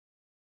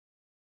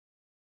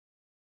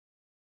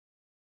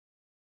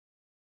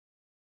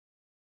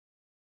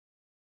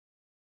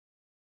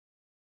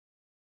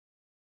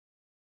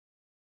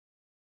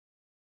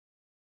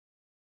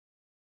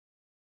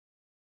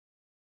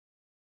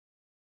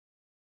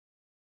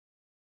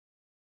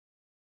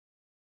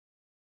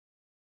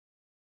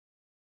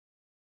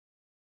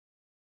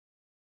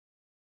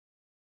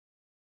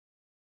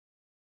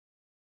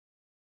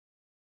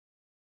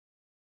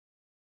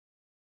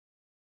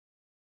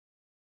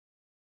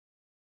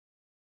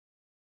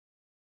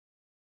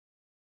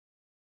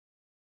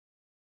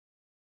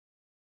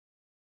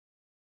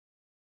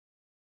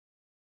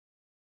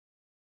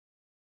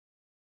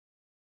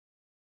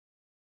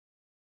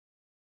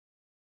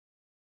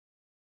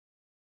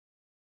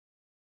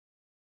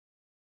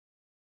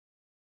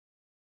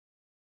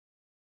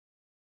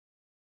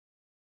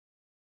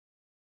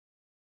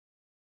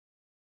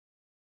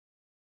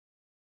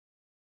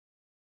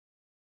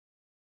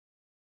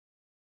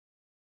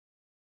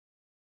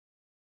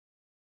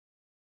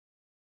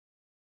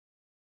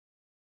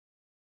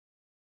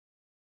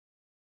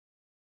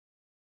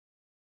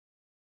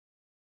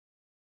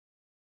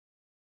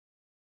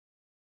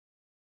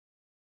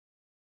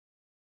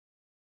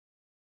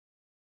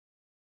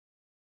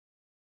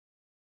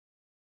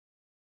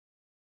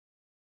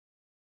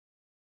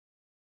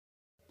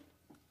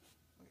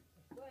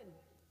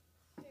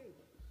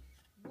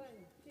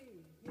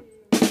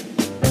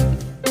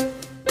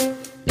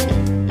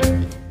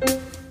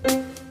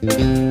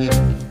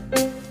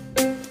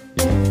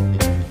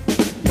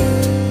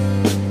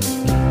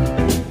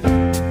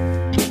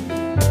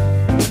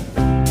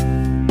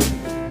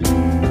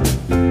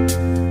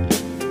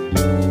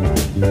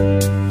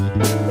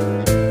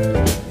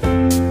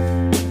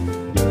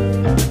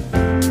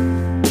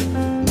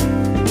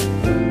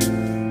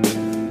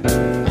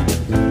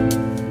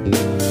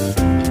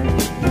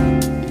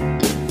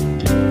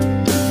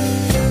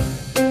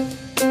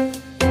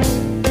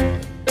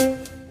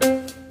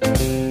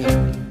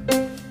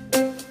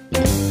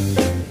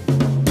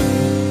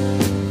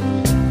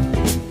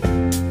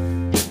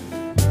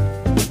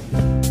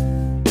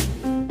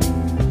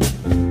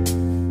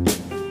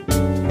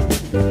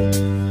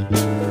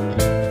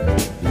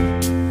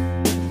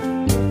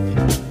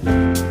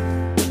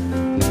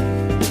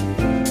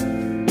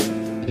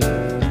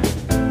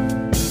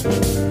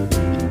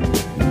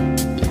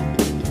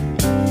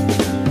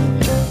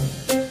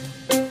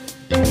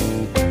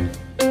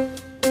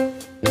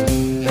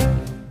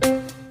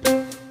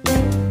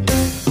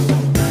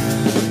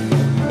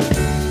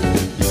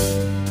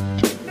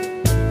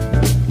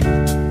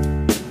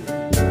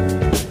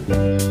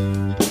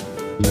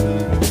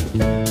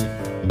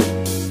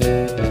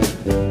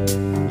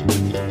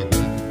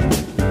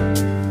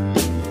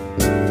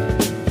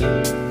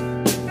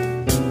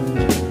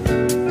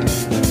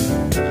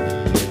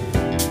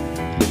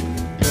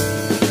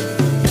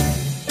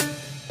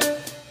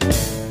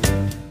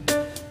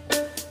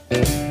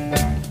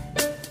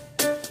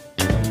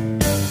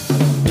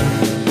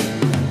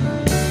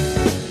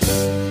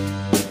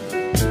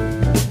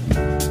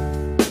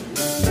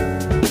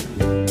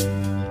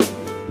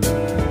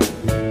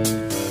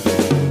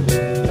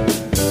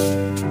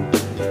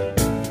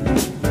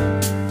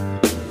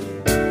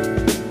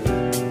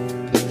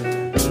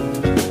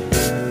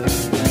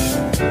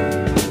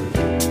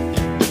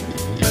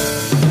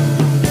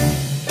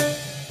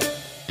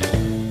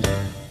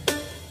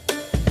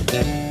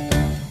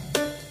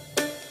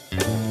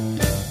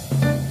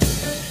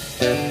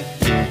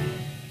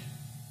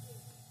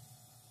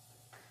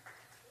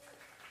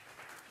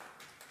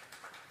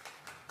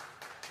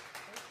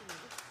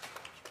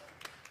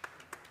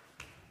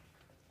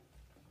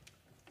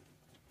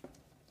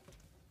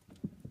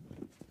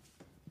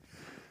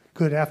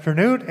Good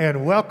afternoon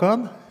and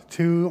welcome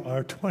to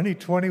our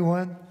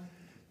 2021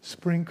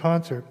 spring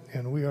concert,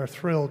 and we are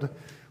thrilled.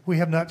 We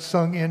have not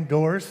sung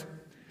indoors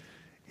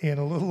in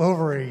a little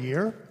over a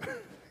year,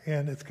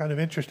 and it's kind of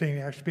interesting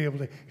to actually be able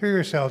to hear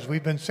yourselves.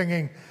 We've been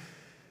singing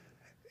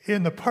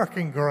in the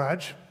parking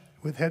garage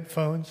with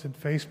headphones and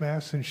face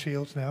masks and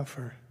shields now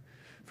for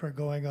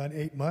going on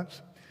 8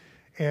 months,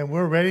 and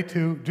we're ready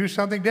to do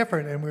something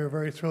different, and we're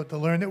very thrilled to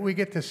learn that we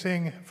get to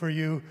sing for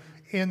you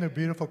in the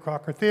beautiful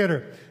Crocker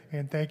Theater.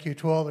 And thank you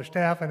to all the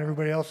staff and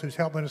everybody else who's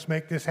helping us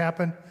make this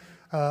happen.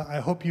 I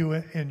hope you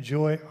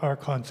enjoy our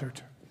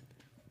concert.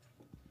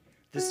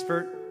 This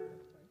first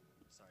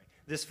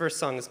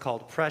song is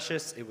called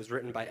Precious. It was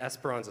written by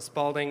Esperanza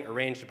Spalding,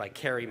 arranged by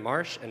Carrie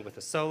Marsh, and with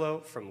a solo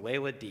from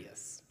Layla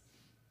Diaz.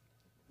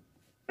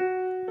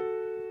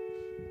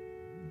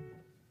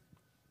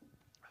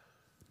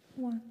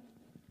 One,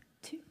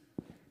 two,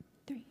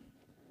 three,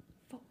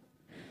 four.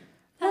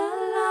 La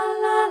la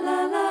la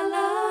la la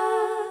la.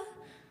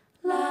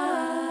 La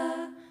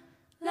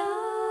la la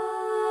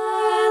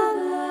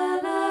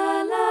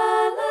la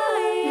la la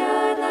ya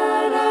da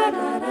da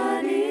da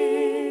da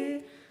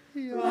dee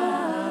la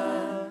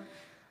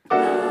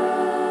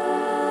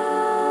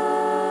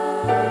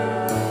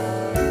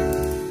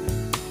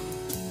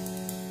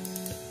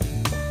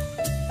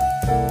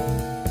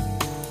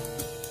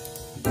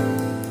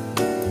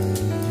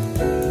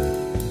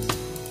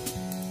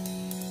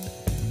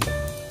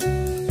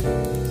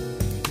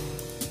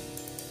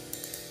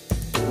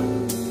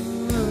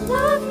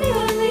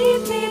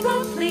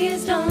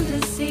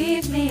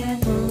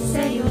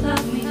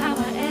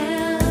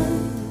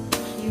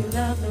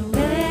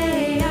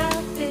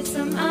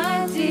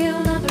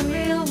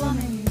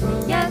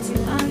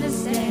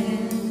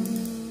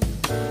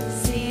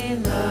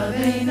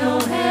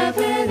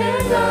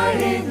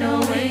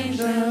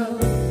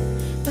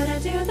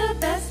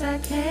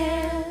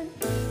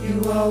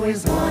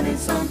always wanted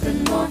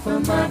something more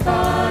from my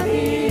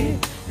body.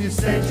 You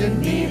said you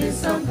needed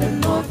something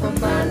more from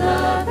my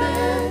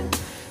loving.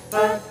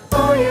 But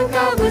all you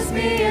got was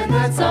me, and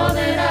that's all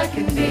that I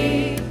can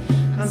be.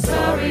 I'm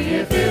sorry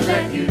if it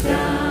let you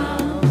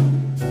down.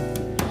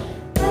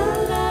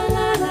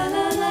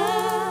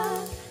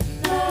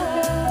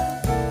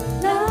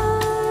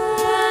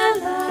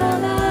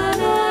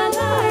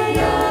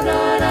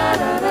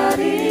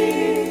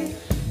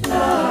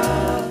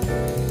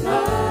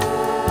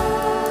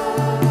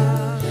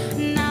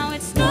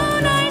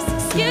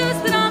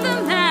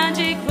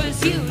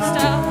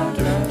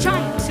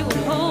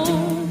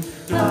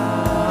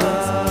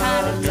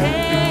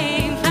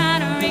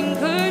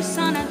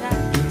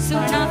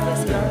 Soon enough,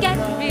 it's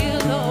getting real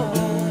low.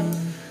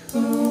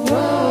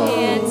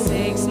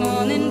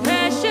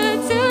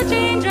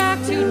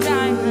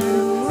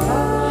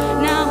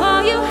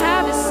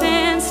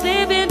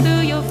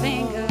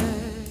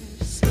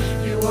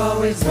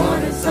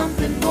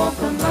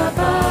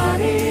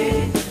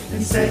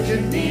 said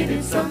you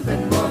needed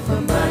something more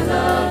from my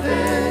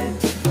loving,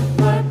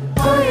 but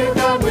all you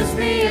got was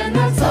me, and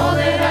that's all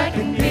that I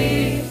can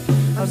be.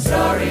 I'm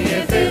sorry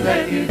if it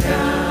let you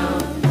down,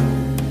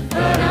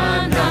 but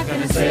I'm not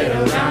gonna sit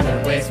around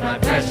and waste my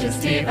precious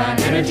divine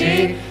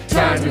energy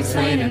trying to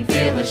explain and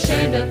feel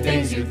ashamed of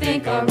things you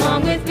think are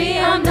wrong with me.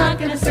 I'm not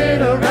gonna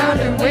sit around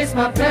and waste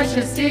my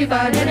precious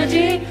divine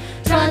energy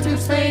trying to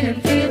explain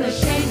and feel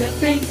ashamed of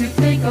things you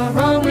think are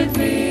wrong with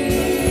me.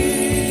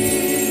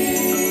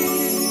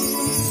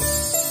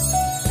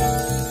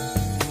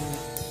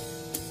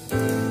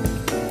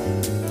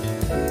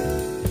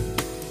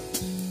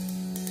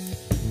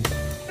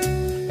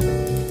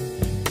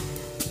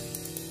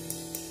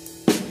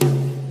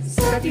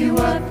 Set you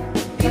up,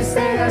 you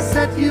say I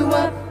set you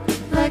up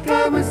like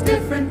I was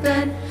different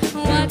then.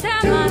 What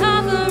am I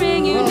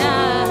offering you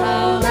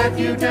now? Let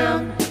you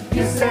down,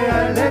 you say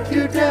I let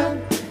you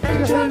down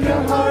and turn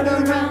your heart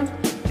around.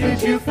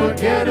 Did you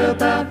forget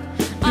about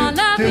All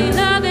of the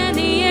love and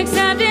the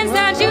acceptance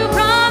that you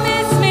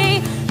promised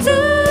me to.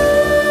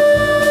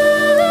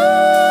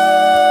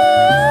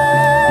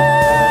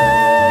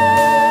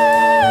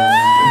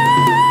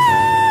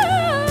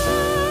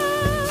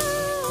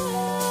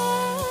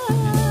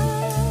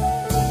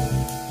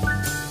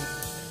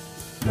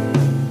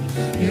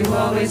 You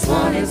always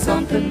wanted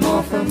something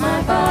more from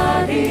my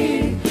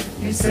body.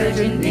 You said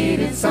you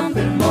needed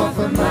something more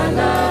from my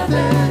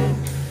loving,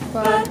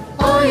 but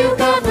all you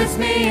got was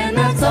me, and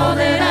that's all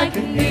that I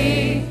can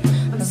be.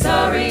 I'm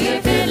sorry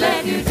if it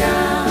let you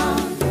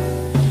down.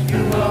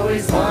 You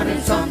always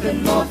wanted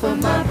something more from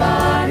my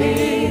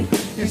body.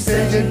 You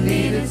said you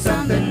needed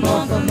something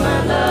more from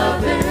my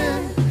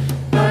loving,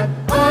 but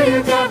all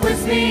you got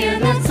was me,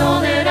 and that's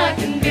all that I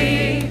can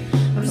be.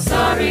 I'm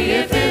sorry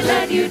if it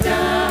let you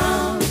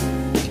down,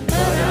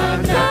 but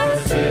I'm not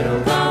gonna sit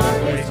around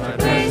and waste my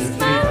precious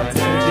divine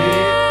energy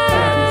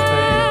trying to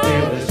explain and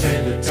feel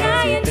ashamed of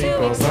things you think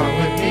are wrong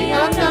with me.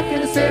 I'm not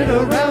gonna sit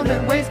around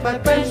and waste my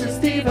precious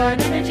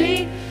divine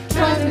energy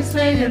trying to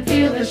explain and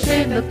feel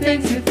ashamed of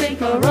things you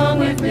think are wrong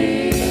with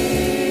me.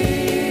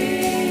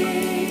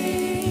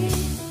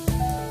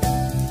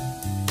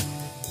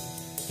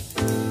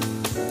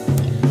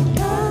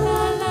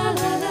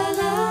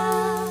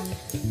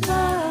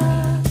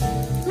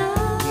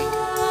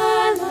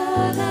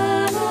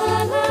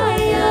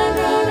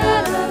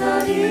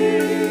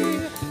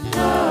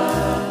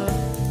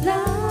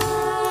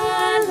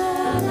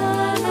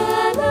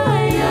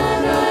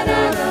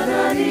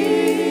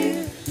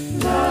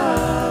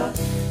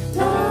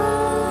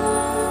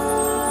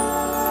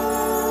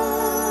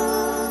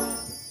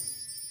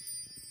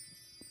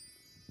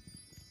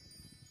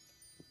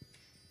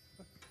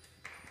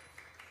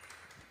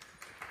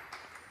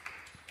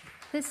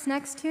 This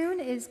next tune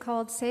is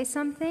called Say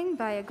Something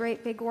by A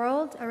Great Big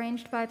World,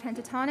 arranged by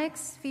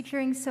Pentatonics,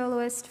 featuring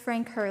soloist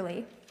Frank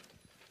Hurley.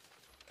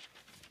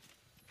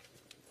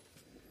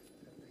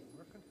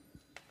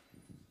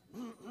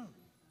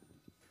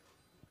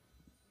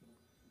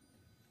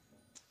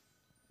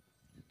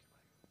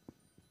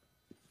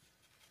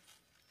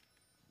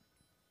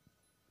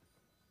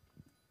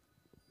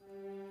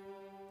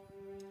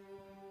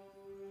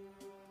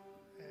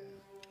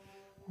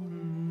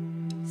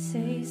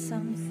 Say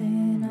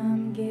something,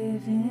 I'm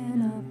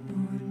giving up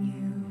on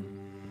you.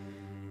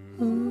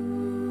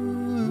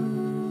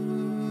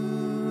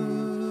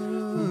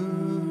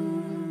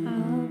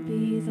 I'll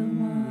be the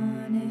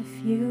one if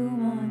you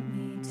want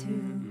me to.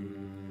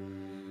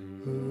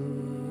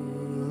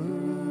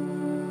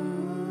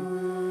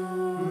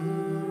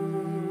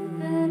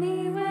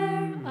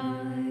 Anywhere I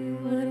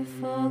would have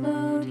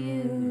followed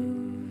you.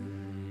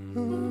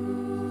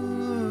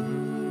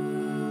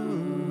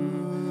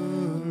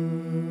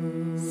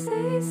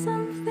 Say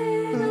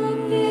something,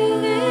 I'm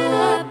giving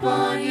up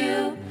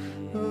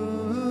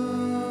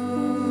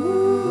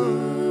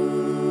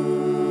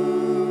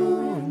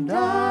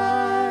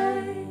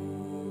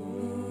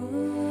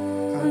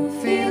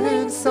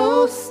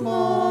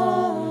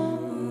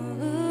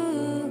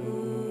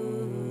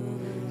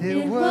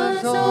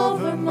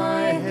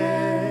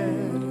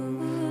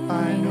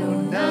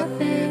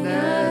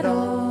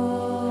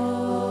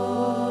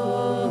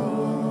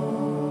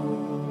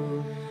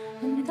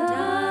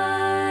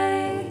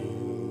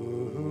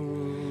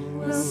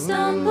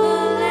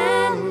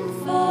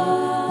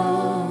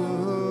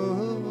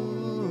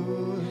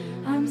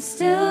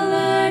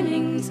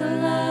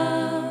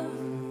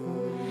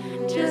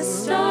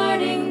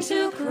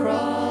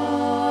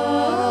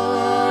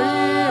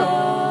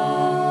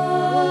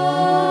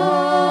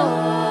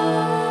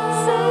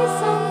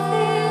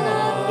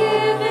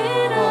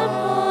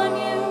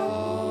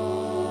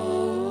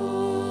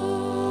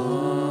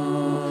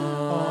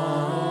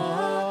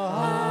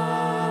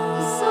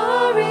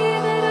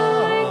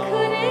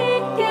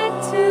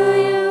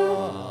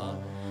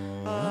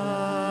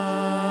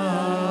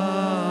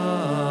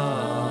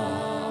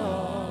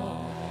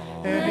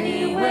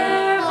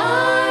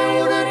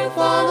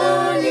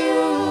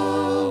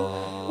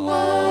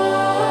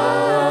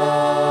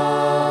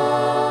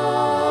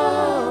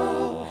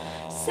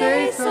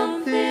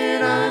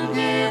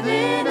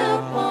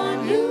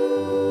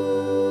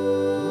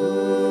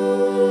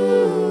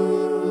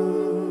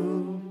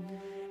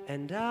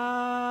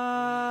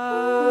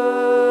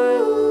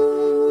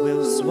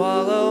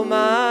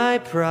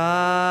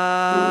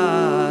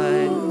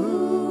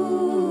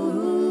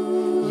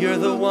You're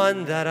the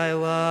one that I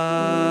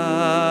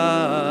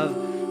love,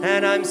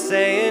 and I'm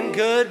saying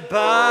goodbye.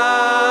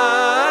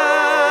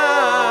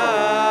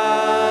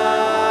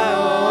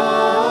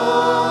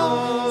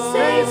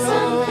 Say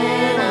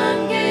something,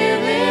 I'm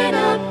giving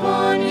up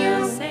on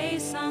you. Say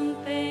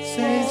something.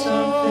 Say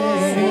something.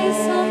 Say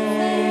something.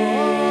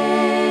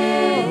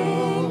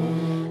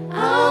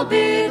 I'll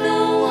be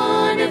the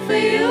one if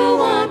you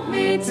want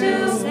me to.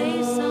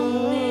 Say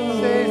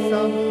something. Say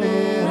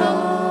something. Ah.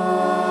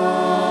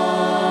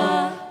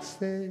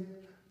 Say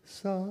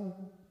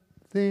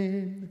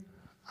something.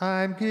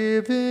 I'm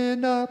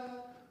giving up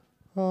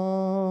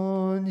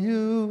on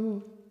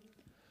you.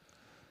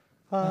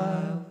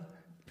 I'll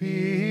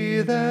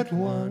be that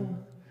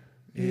one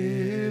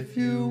if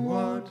you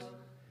want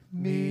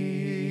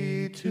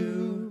me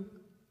to.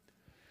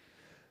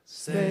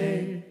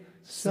 Say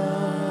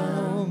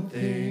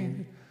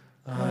something.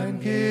 I'm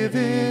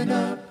giving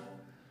up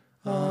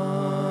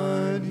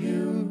on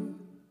you.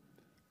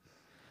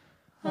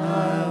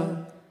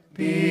 I'll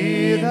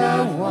be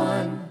the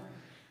one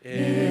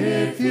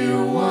if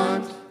you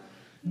want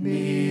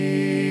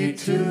me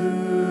to.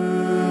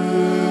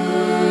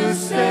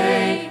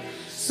 Say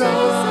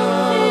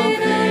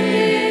something,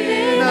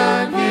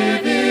 I'm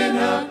giving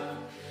up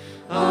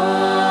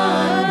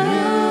on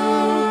you.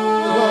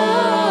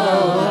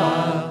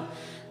 I'll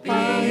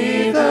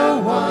be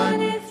the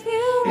one if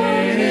you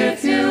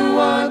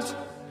want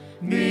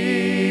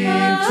me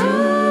to.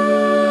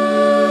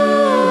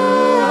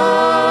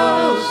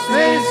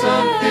 Say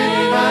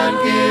something, I'm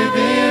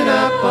giving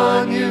up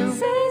on you.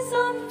 Say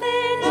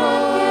something,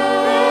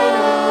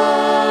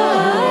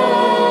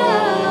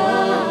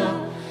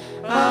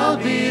 I'll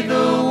be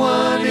the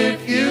one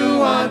if you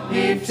want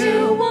me if to.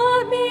 you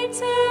want me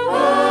to.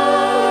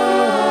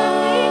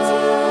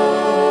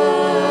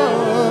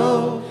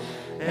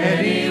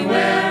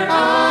 Anywhere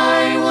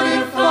I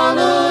wanna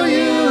follow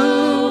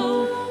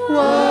you.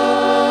 Whoa,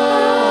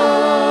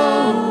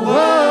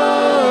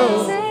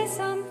 whoa. Say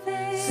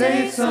something.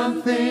 Say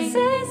something.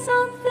 Say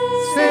something.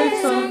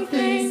 Say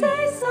something.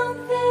 Say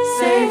something.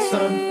 Say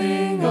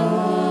something. Oh.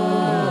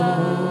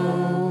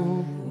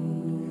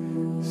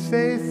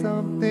 Say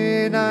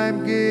something.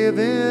 I'm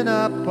giving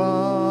up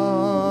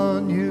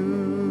on you.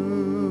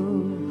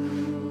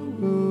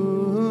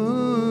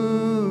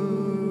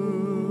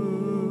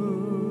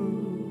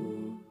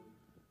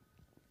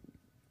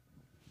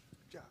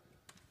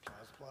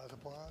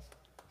 Applause.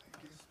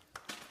 Thank you.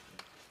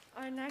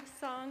 Our next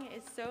song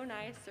is So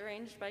Nice,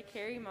 arranged by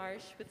Carrie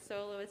Marsh with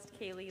soloist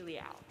Kaylee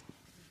Liao.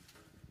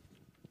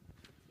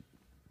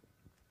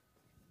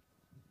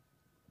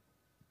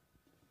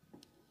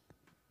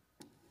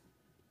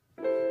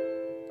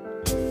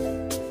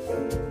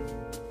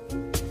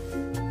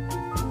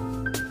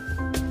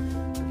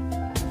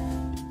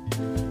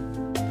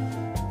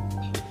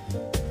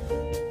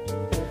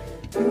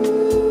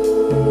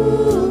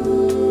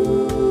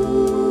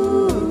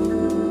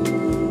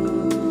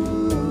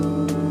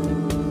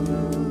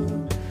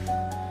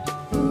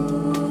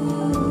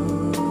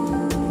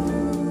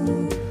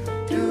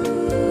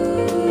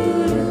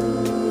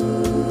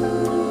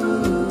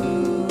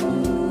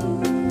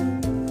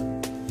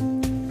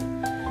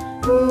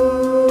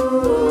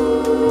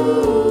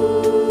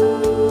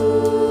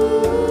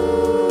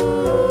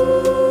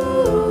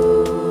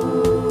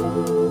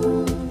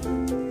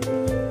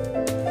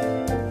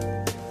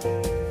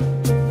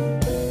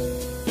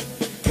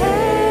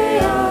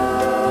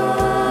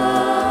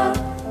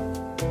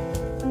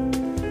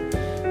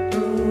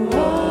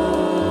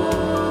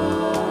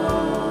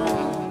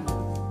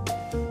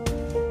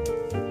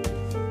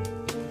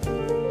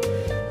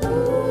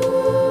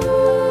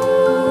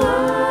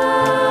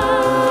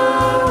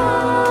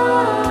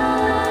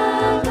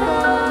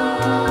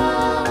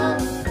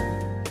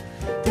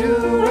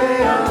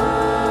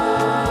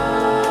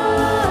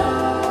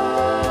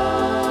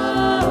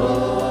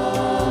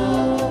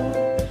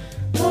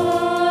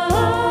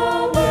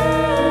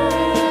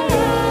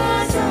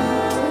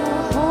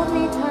 Hold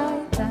me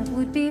tight, that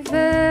would be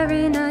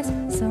very nice.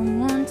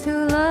 Someone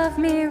to love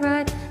me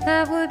right,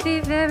 that would be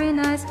very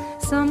nice.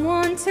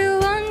 Someone to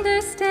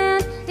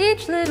understand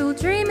each little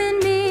dream in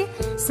me.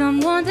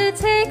 Someone to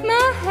take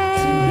my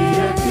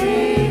hand.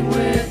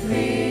 With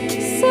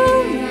me.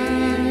 So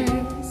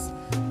nice,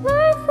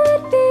 life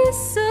would be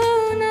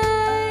so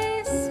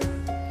nice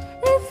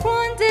if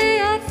one day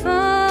I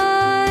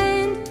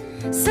find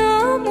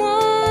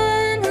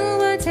someone who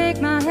would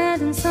take my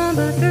hand and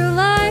stumble through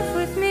life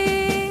with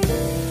me.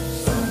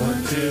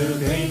 Someone to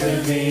cling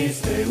to me,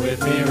 stay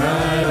with me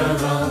right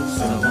along.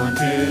 Someone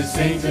to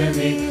sing to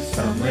me,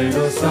 some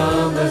little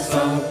summer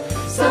song.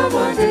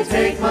 Someone to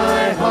take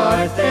my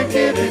heart, then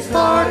give his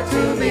heart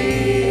to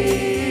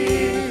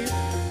me.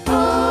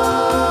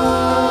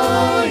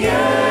 Oh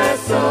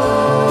yes,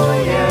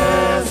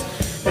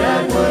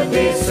 that would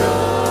be so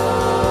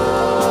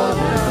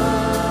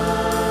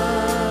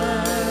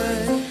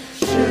nice.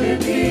 Should it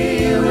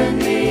be you and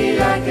me,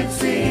 I could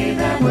see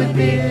that would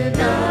be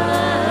nice.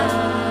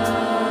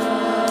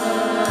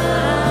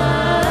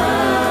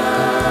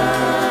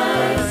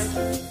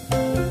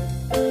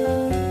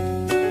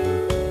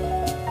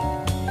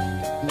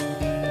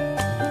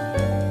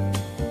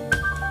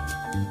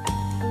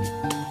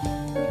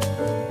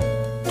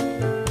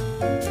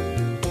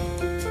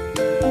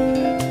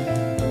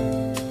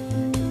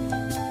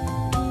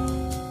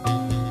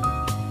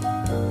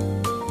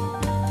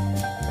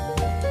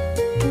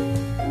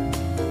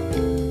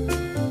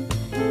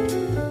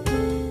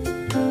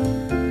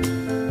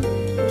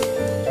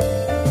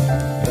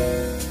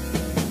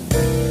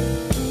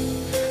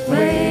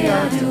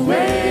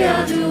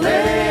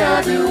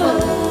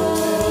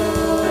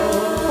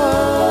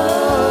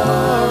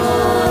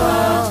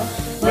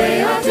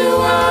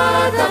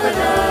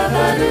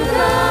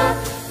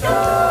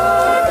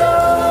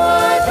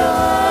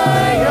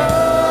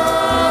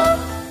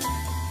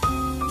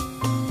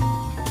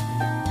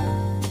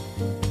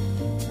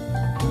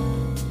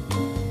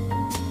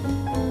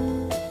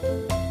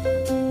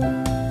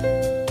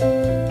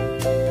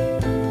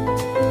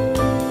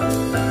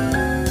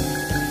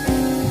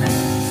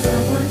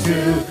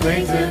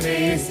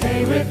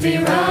 be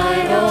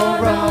right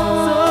or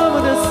wrong.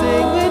 Someone to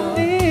sing with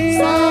me.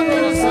 Someone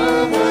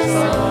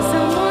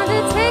to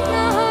take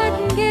my heart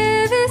and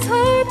give his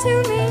heart to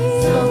me.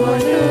 Someone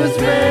who's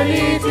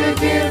ready to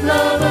give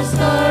love a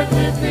start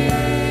with me.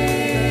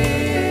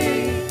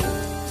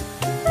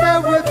 That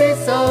would be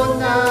so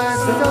nice,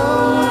 so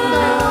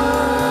nice.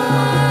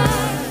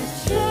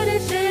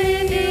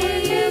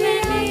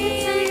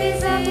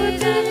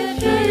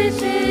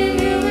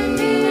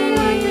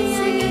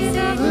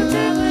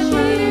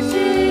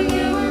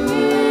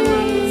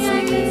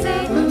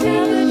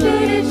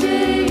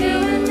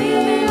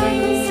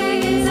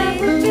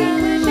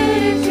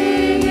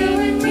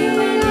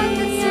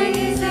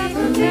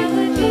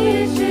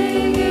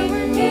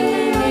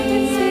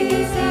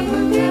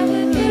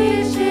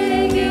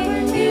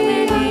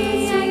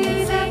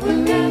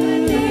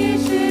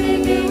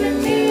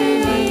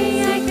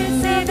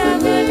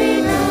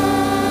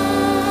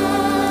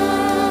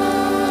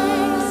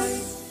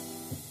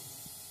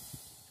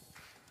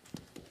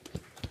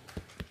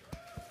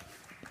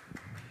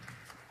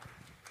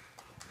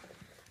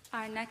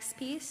 Our next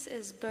piece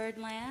is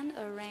Birdland,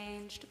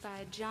 arranged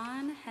by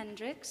John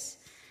Hendricks,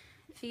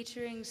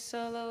 featuring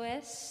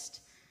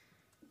soloist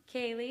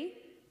Kaylee,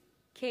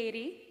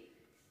 Katie,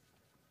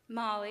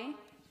 Molly,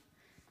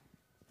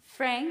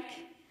 Frank,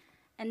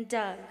 and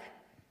Doug.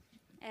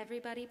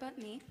 Everybody but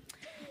me.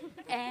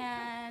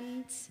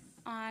 And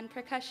on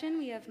percussion,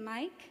 we have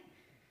Mike.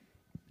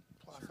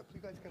 You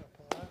guys gonna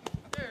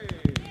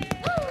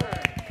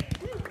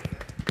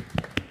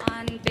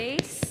On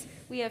bass,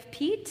 we have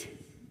Pete.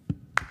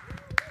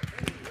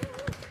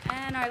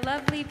 And our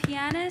lovely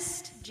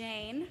pianist,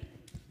 Jane.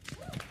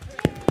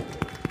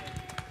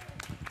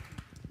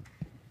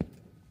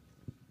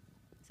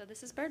 So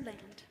this is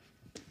Birdland.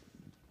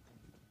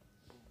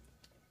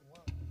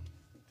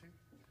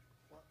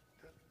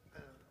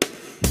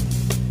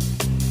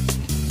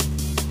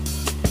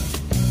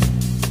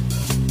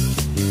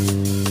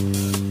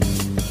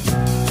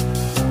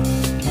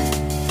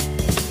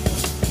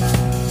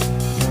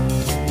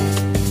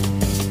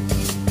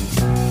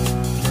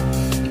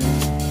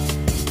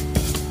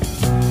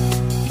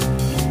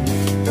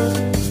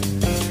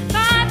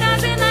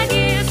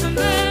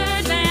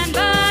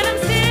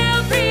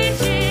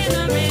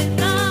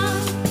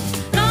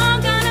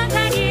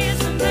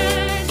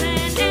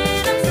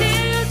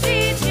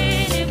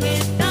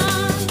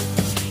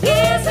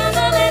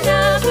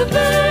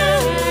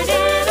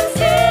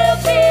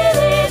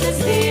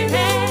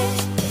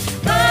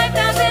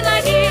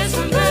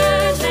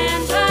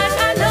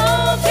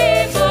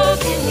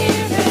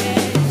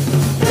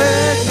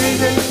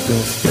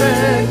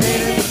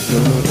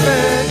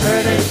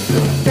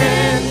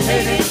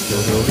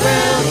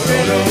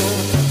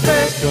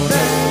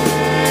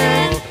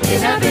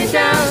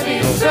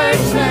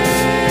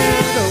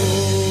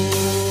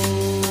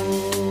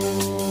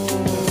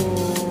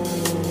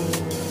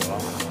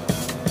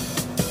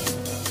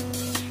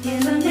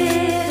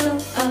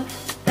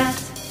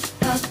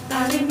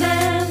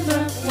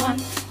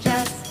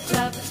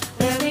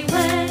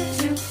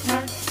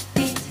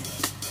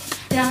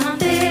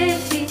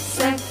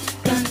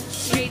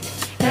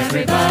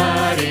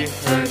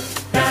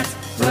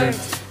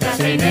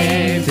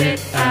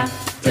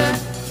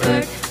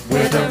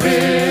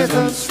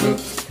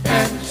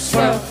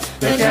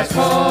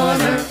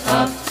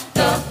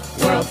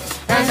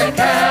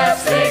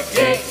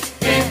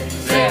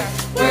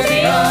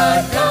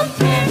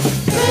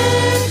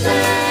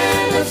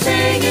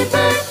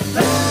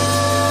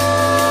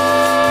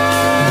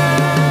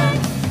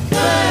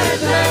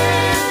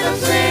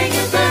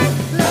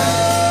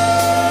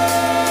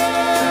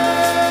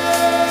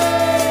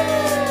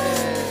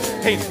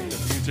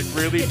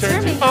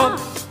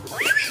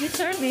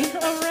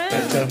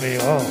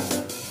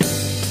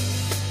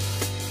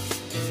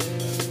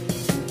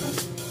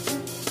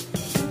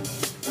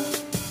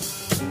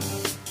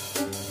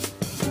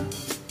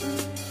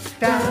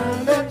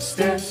 Down the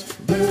stairs,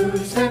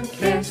 blues and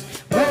cares.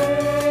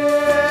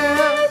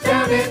 Way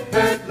down in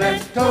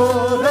Birdland,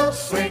 total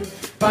swing.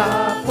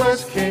 Bob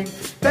was king.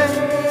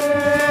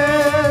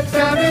 There,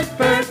 down in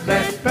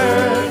Birdland,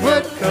 Bird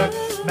would cook,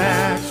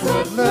 Max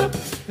would look.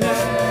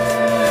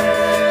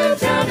 There,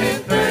 down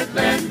in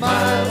Birdland,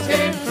 Miles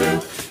came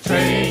through,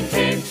 train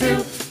came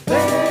too.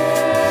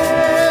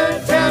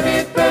 There, down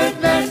in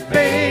Birdland,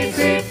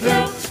 Basie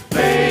flew,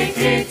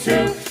 Blakey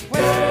too.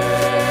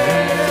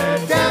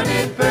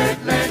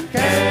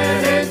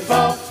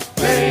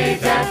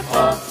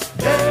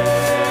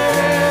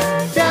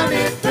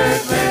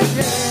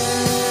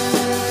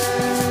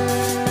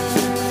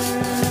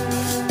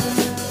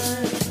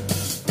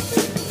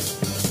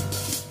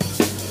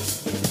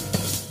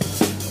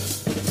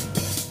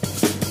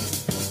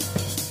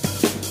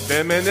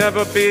 There may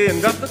never be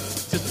nothing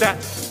just that.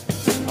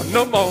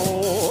 No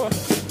more.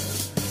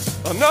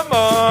 No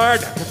more.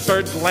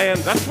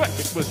 Birdland, that's what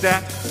it was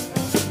at.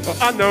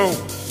 I know.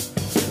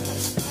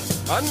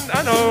 I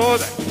know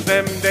that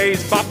them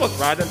days Bob was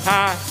riding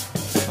high.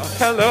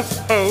 Hello.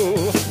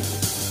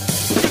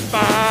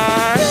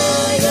 Goodbye.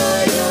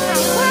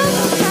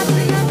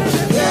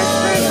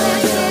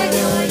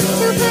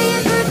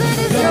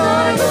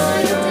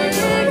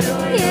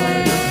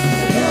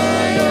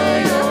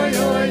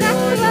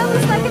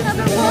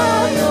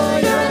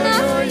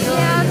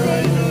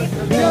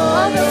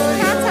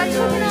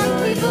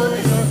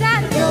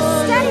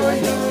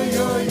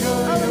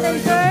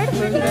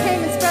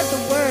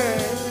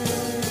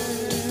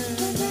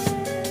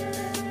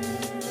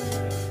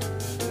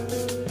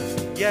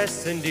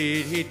 Yes,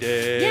 indeed he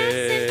did.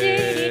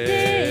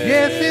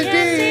 Yes,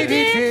 indeed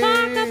he did. Yes,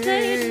 indeed he did. Parker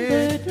played in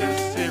Birdland.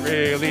 Yes, he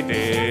really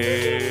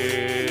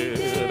did.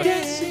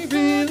 Yes, he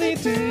really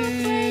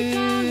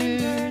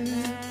did.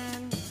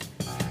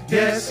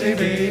 Yes, he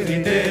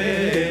really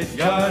did.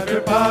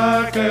 Yardler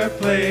Parker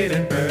played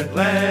in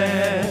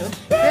Birdland.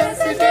 Yes,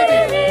 indeed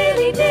he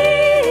really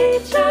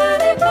did.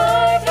 Charlie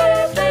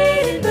Parker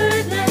played in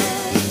Birdland.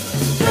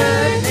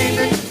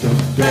 Birdland,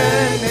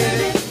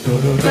 Birdland,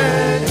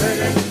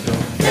 Birdland,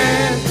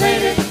 And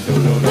played it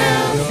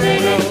well,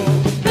 played it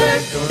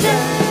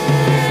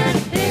Birdland.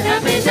 It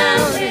got me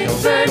down in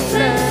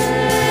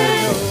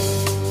Birdland.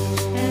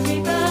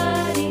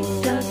 Everybody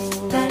does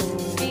that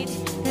beat.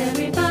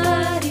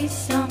 Everybody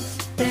stomps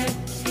their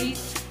feet.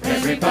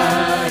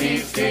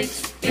 everybody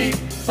kicks, beat,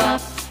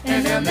 bop,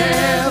 and they'll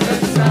never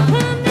stop.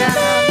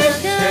 Down the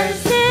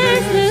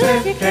stairs,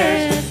 losing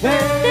cares.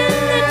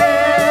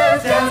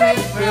 Down in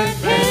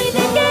Birdland,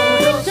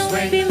 don't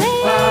swing,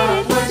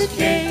 what was it?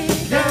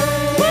 Down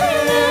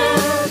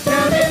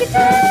in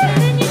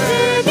Birdland,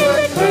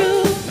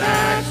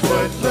 nice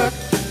would look.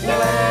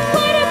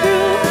 Down in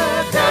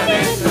Birdland, down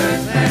in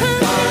Birdland,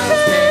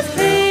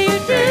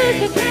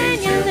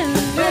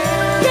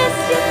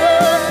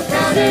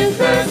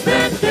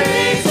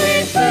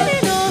 crazy foot,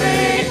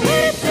 play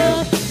it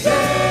up.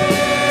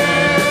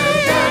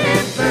 Down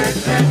in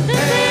Birdland,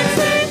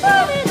 crazy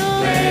foot,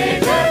 play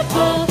it up.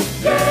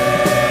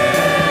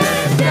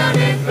 Down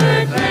in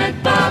Birdland,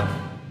 bop.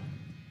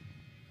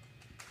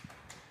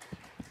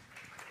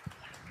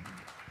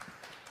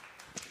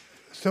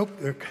 So,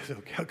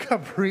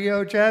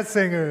 Cabrillo jazz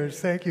singers.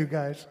 Thank you,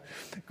 guys.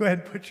 Go ahead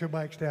and put your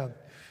mics down.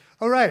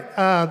 All right.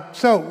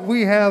 So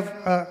we have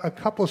a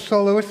couple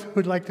soloists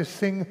who'd like to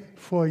sing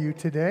for you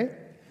today.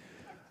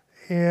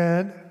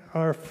 And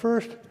our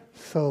first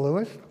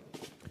soloist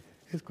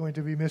is going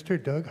to be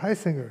Mr. Doug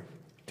Heisinger.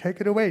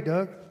 Take it away,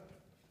 Doug.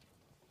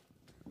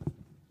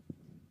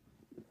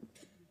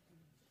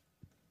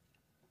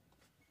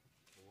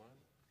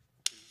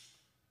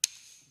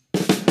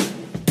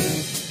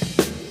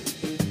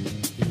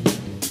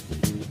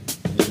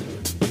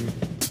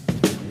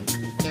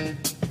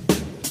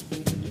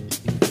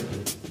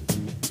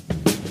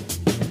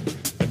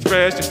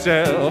 Express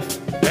yourself,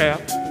 yeah.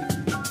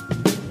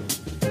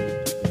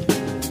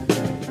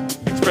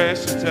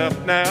 Express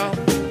yourself now.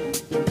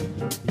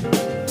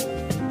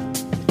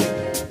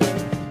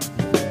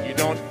 You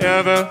don't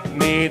ever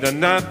need a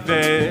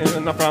nothing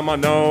from a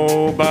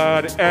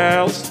nobody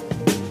else.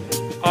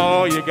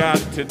 All you got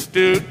to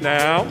do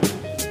now,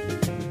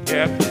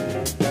 yep,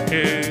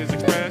 is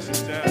express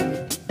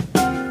yourself.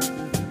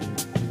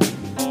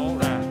 All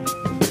right.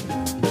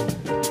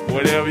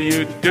 Whatever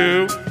you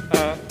do,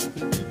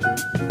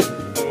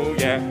 oh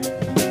yeah,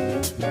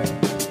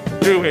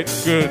 do it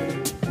good.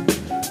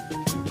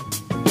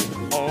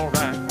 All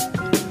right.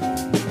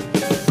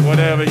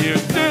 Whatever you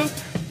do,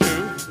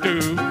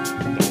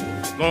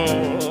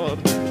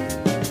 Lord,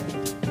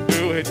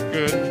 do it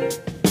good.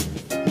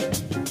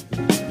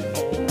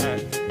 All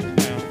right.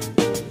 Now,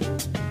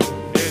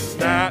 it's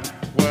not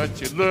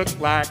what you look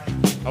like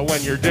or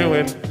when you're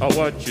doing or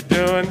what you're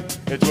doing.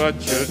 It's what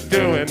you're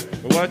doing,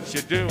 what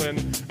you're doing,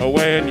 or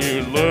when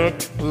you look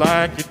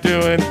like you're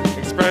doing.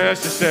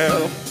 Express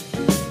yourself.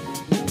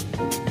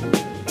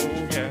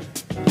 Oh yeah.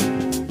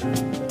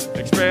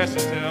 Express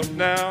yourself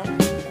now.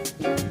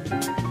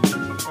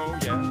 Oh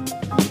yeah.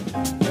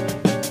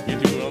 You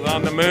do it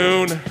on the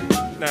moon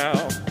now.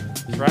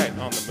 That's right,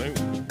 on the moon.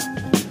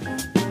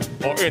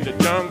 Or in the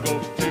jungle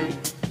too.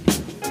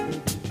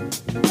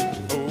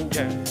 Oh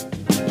yeah.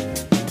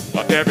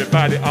 Well,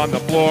 everybody on the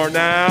floor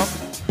now.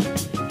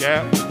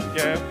 Yeah,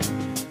 yeah.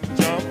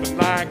 Jumping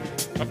like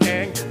a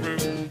kangaroo.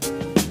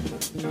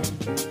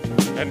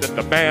 And let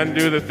the band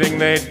do the thing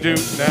they do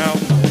now.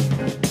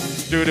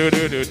 Do do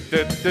do do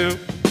do do.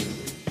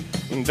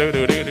 Do do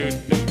do do do.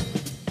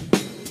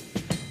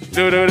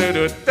 Do do do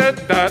do da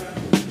da.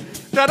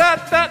 Da da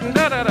da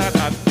da da da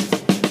da.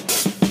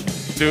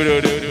 Do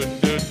do do do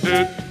do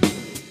do.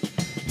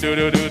 Do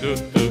do do do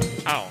do.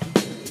 Ow.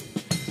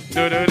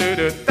 Do do do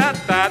do da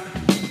da.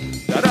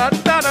 Da da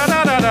da da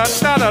da da da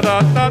da da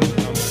da.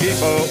 Some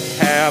people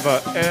have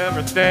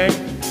everything,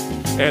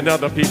 and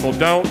other people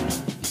don't.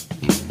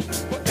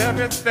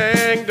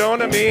 Everything don't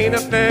mean a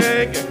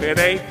thing if it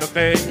ain't the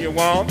thing you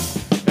want.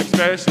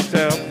 Express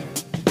yourself.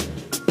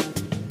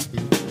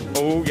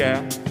 Oh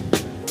yeah.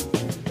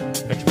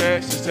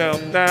 Express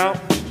yourself now.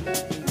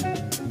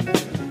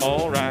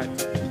 All right.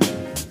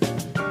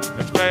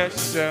 Express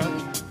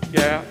yourself.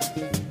 Yeah.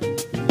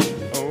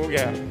 Oh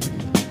yeah.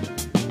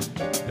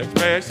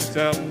 Express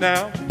yourself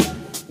now.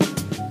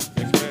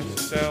 Express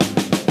yourself.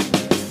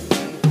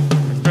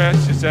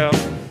 Express yourself.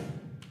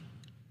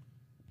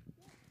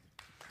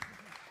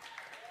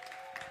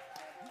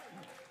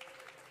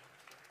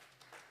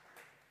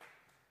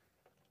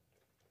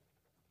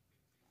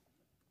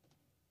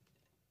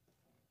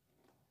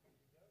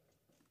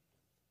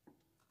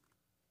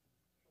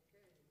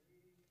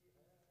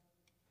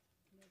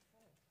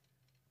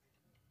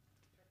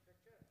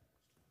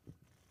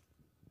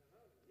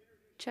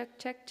 Check,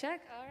 check,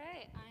 check. All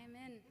right, I'm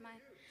in.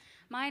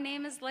 My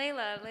name is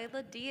Layla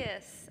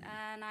Diaz,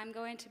 and I'm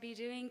going to be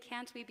doing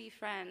Can't We Be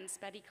Friends,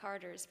 Betty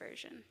Carter's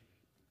version.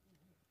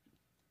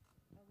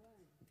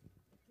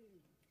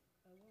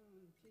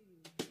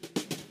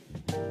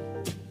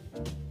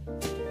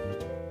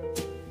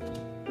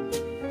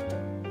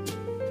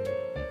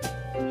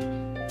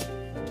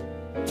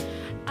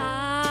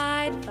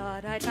 I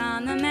thought I'd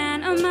found the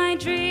man of my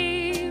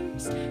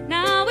dreams.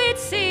 Now it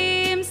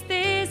seems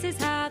this is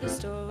how the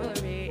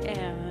story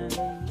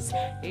ends.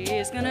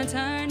 He's gonna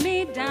turn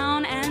me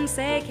down and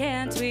say,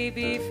 can't we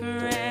be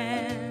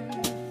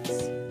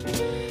friends?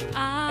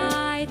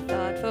 I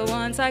thought for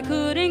once I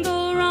couldn't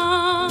go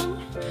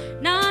wrong.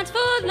 Not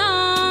for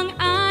long,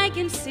 I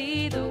can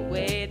see the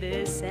way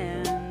this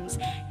ends.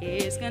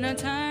 He's gonna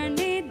turn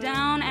me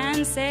down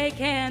and say,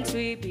 can't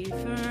we be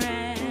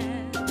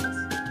friends?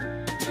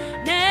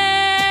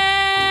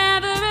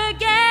 Never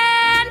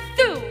again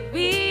through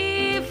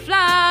we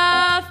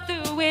fly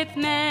through with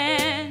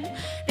men.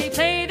 They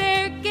play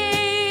their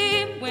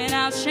game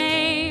without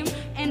shame,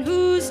 and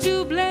who's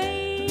to blame?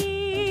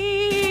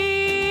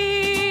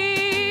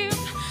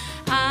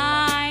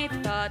 I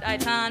thought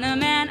I'd found a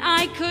man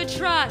I could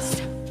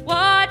trust.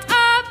 What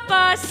a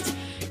bust!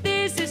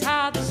 This is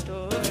how the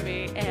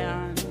story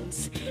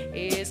ends.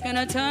 He's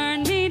gonna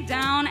turn me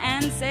down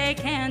and say,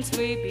 can't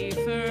we be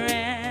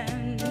friends?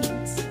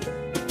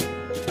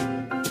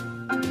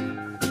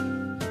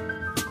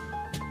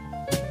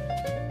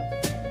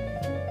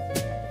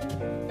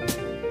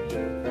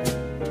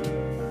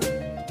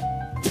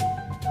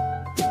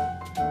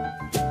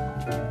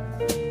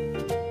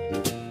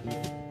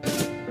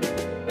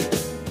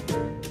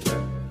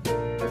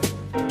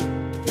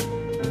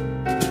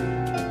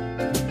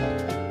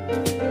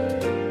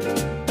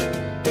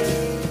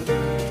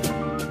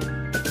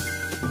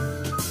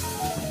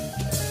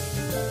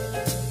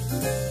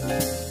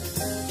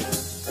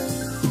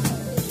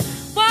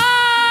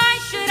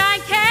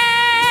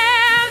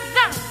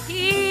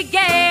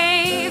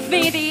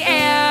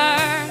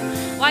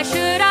 Why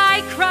should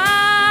I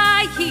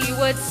cry? He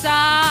would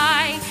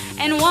sigh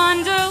and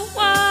wonder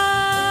why.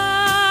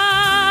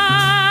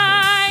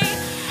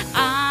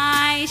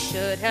 I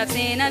should have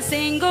seen a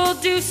single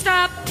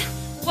do-stop.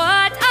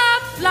 What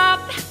a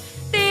flop.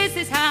 This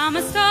is how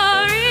my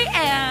story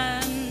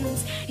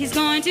ends. He's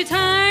going to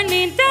turn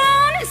me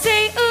down and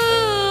say,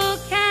 ooh,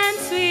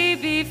 can't we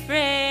be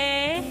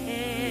friends?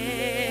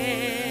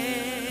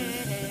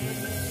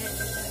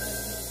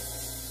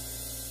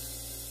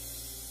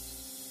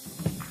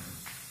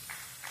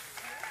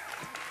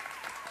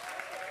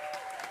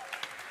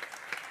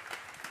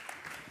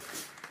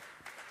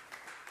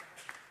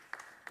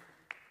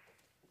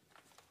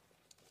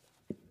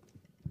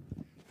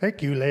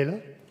 Thank you,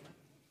 Layla.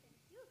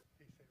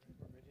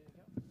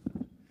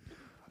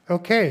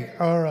 Okay,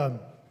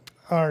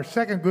 our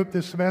second group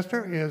this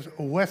semester is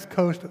West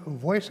Coast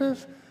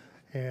Voices,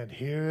 and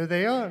here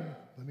they are.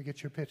 Let me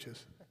get your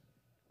pitches.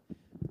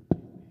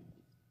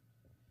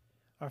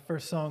 Our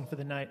first song for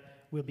the night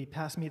will be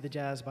Pass Me the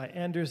Jazz by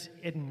Anders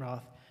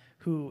Iddenroth,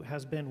 who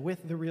has been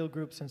with the Real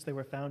Group since they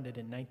were founded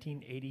in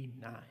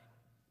 1989.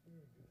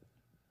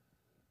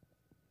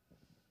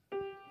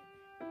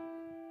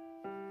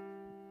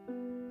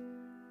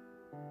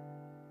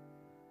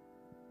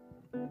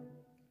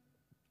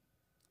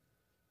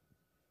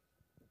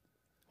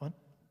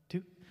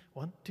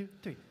 One, two,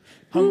 three.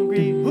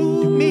 Hungry,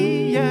 who,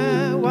 me,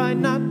 yeah, why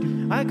not?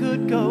 I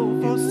could go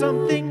for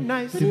something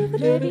nice. But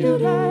if you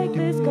like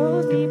this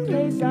cozy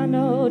place I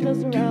know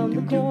just around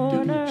the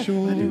corner.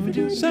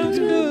 Sure, sounds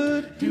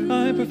good.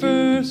 I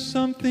prefer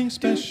something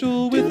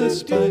special with a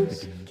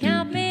spice.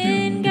 Count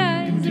me in,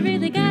 guys. I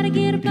really gotta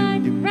get a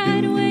bite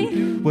right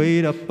away.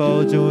 Wait up,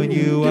 I'll join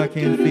you. I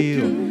can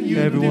feel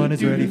everyone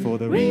is ready for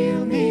the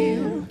real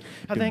meal.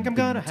 I think I'm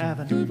gonna have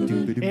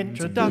an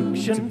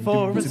introduction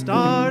for a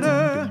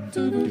starter,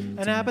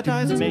 an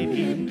appetizer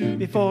maybe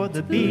before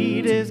the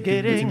beat is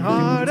getting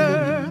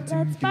harder.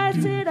 Let's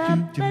spice it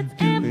up, let's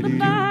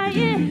amplify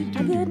it.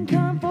 I didn't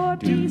come for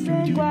peace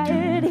and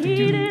quiet.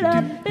 Heat it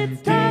up,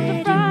 it's time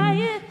to fry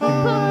it. Put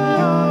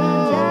on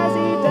a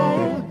jazzy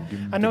diet.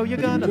 I know you're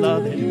gonna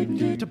love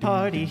it. To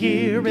party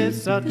here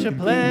is such a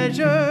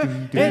pleasure.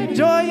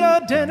 Enjoy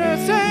your dinner,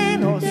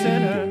 saint or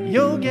sinner.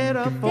 You'll get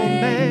up for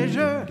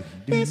measure.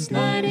 This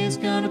night is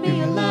gonna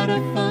be a lot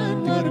of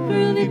fun. What a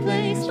groovy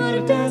place, what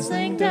a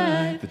dazzling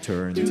dive. The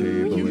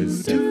turntable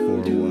is set for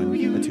a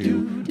 1, a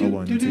 2, a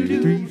 1,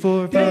 2, 3,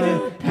 4,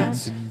 5.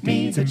 Pass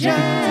me the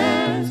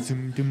jazz,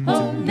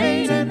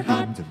 homemade and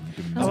hot.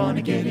 I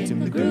wanna get in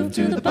the groove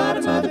to the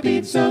bottom of the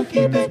beat, so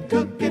keep it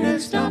cooking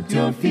and stomp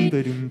your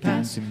feet.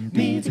 Pass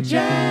me the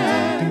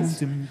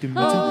jazz,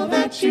 all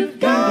that you've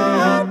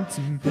got.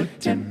 Put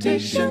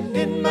temptation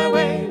in my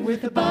way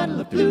with a bottle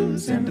of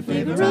blues and a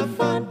flavor of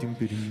fun.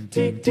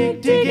 Dig,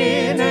 dig, dig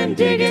in and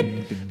dig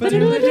it.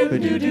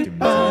 Ba-do-do-do-do-do,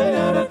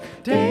 ba-da-da,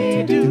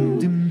 day-do,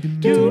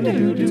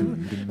 do-do-do-do,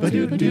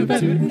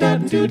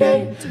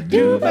 Do-ba-do-ba-do-da-do-day.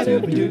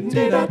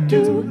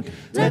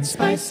 Let's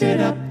spice it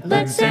up,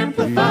 let's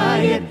amplify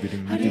it.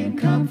 I didn't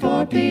come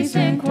for peace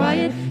and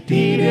quiet.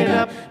 Heat it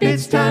up,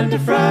 it's time to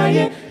fry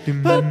it.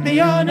 Put me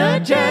on a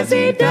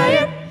jazzy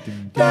diet.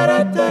 Da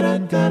da da da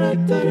da da da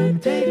da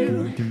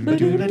do ba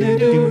do da do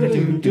do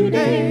do do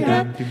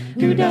da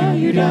do da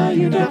you da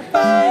you da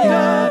ba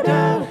da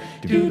da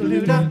do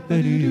do da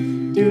ba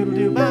do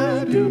do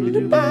ba do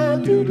do ba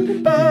do do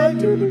ba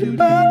do do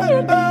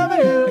ba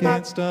ba.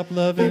 Can't stop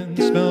loving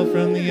the smell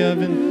from the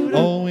oven.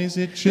 Always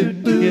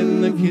itching to get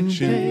in the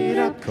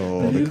kitchen.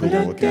 Call the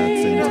cool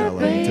cats and tell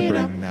them to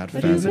bring that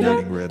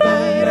fascinating rhythm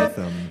with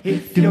them.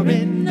 If you're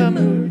in the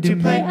mood to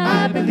play,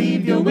 I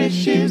believe your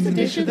wish is the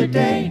dish of the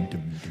day.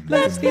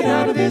 Let's get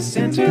out of this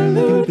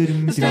interlude.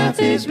 The staff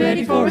is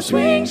ready for a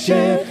swing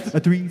shift. A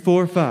 3,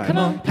 4, 5. Come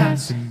on,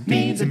 pass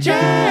me the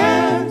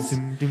jazz.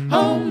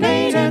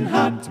 Homemade and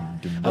hot.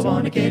 I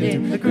wanna get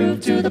in the groove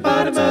to the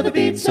bottom of the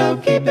beat, so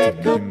keep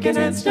it cooking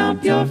and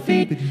stomp your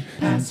feet.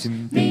 Pass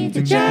me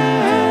the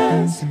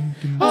jazz.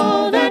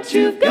 All that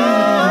you've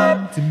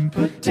got.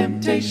 Put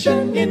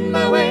temptation in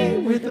my way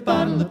with a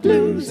bottle of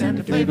blues and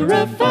a flavor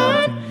of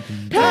fun.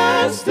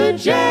 Pass the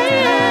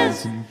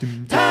jazz.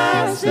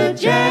 Pass the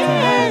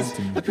jazz.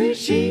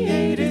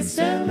 Appreciate it,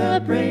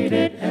 celebrate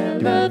it,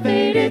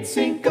 elevate it,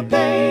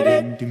 syncopate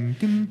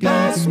it.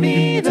 Pass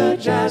me the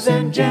jazz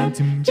and jam,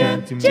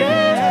 jam,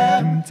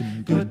 jam.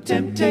 Put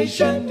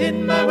temptation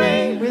in my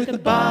way with a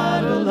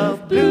bottle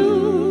of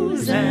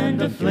blues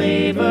and a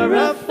flavor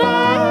of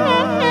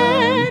fun.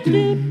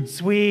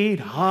 Sweet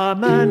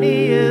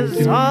harmony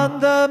is on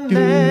the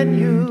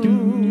menu.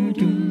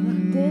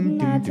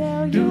 Didn't I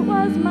tell you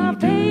was my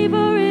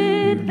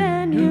favorite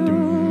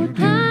venue?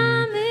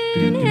 I'm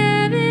in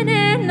heaven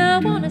and I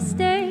wanna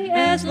stay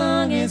as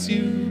long as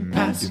you.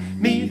 Pass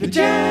me the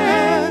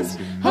jazz,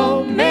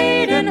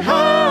 homemade and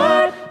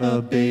hot.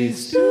 A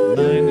bass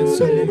line and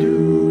some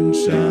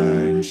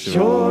moonshine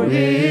Sure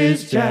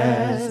is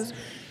jazz.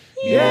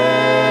 Yeah.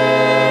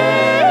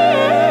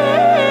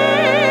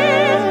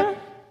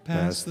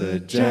 Pass the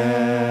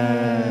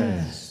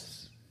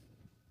jazz.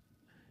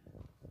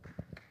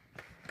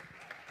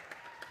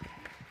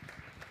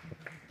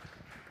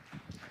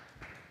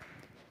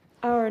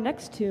 Our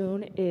next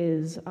tune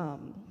is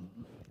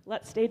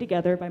Let's Stay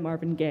Together by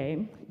Marvin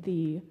Gaye,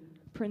 the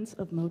Prince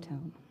of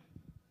Motown.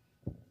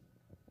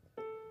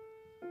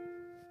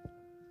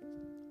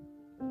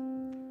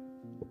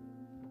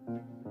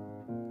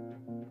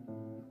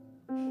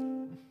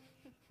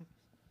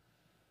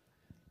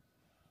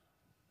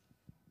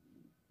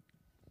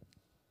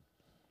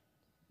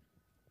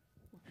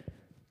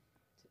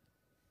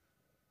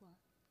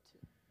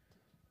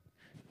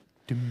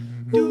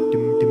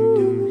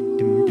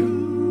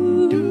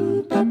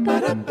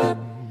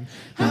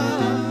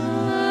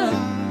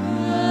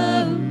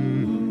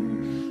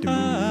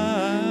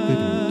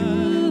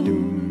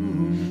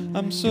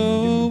 I'm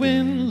so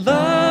in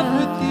love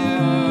with you.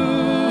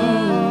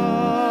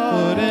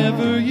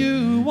 Whatever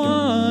you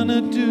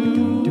wanna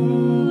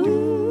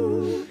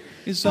do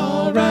is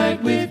all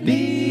right with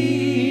me.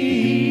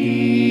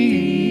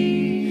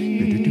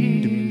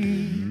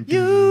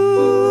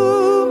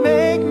 You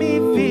make me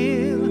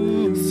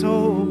feel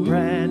so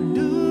brand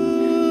new.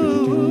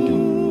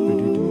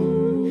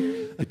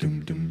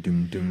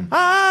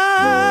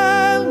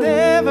 I'll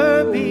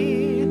never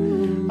be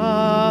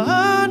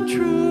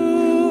untrue.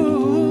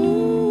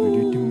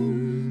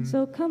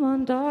 So come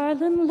on,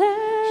 darling,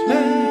 let's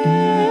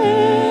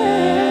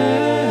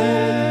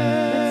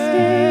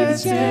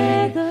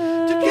stay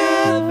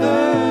together.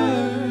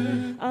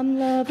 I'm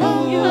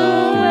loving you,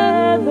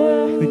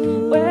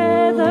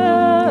 whether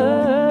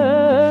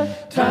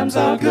Times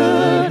are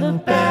good or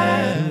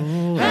bad,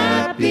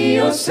 happy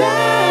or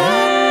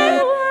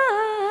sad.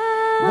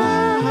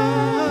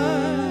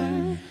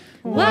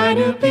 Why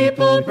do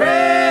people break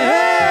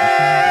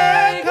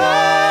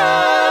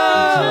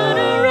up? turn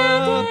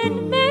around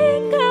and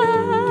make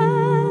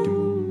up.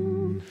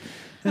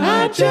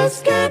 I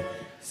just can't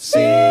see.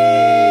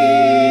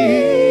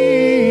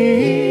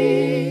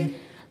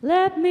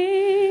 Let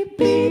me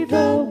be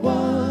the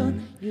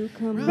one you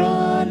come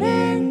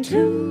running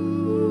to.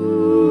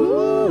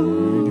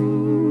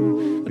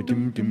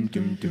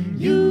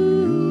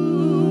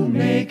 You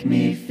make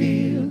me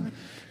feel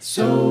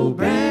so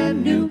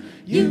brand new.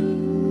 You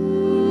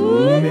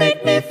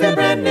make me feel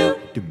brand new.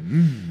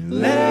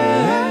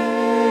 Let's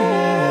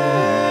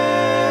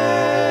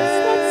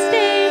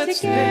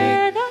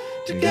stay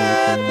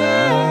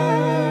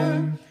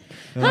together.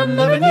 I'm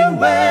loving you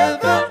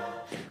whether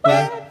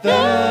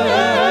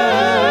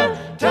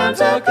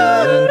times are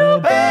good or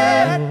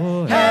bad,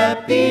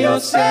 happy or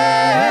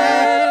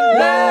sad.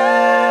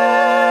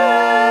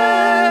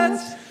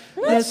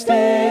 Let's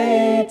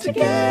stay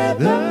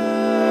together.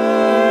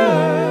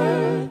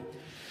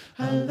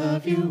 I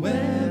love you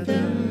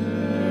whether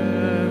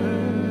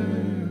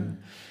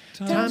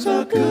times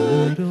are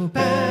good or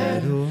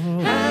bad,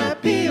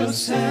 happy or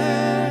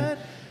sad.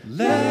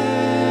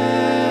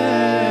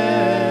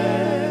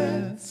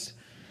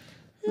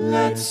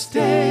 Let's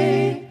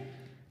stay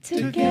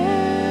Mask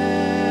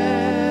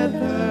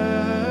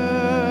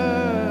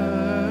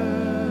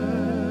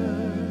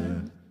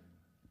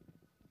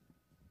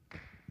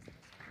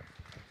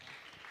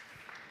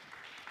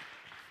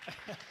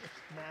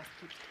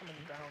keeps coming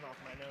down off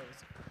my nose.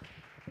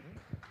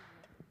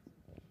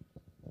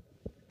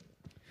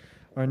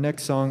 Our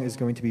next song is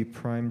going to be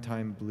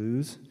Primetime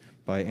Blues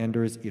by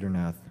Anders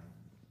Eternath.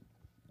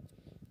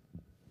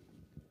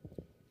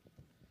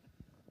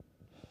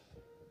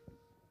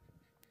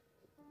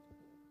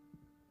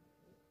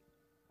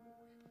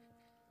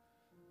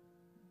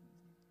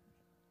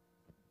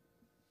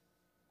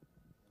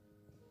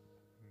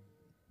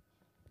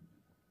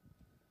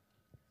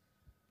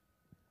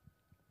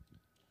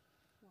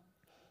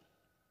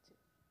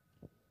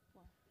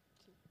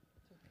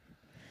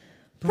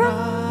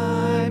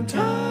 Prime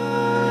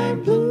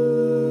time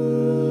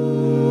blues,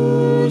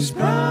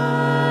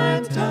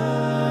 prime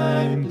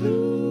time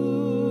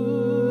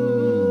blues.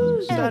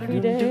 Every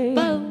day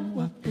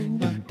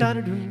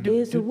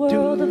is a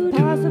world of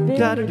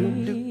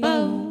possibilities.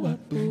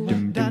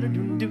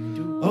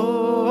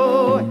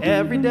 Oh,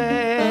 every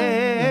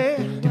day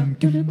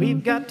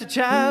we've got to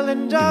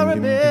challenge our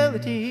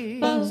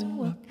abilities.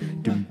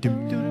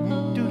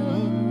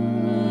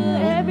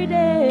 Every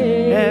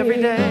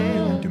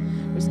day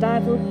we're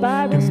stifled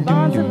by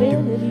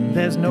responsibility.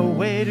 There's no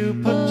way to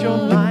put your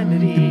mind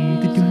at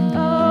ease.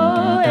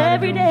 Oh,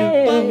 every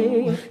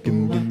day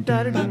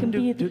can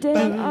be the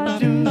day our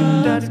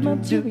dreams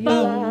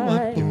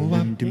materialize.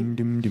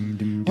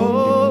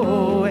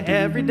 Oh,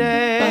 every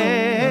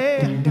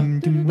day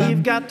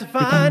we've got to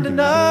find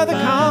another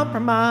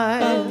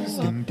compromise.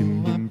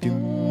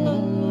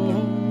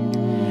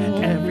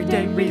 Every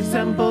day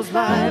resembles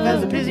life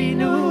as a busy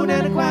noon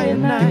and a quiet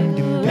night.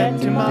 Let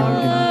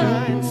tomorrow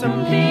find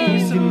some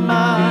peace of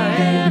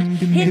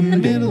mind. In the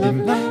middle of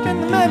life,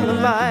 in the middle of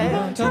life,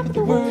 on top of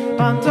the world,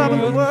 on top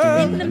of the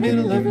world, in the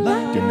middle of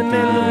life, in the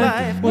middle of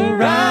life, we're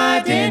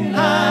riding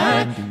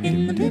high.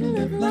 In the middle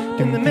of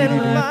life, in the middle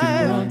of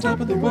life, on top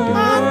of the world,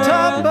 on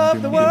top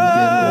of the world.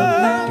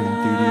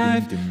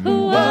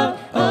 Whoa,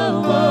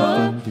 oh,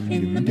 whoa.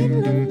 In the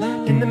middle of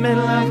life, in the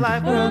middle of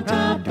life, we're on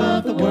top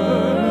of the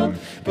world,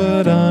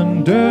 but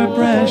under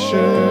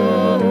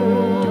pressure.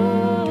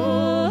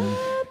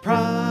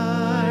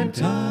 Prime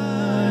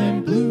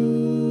time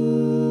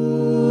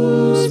blues,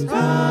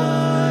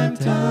 prime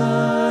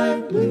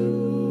time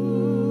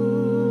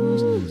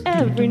blues.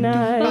 Every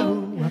night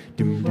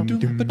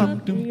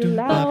we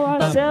allow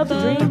ourselves a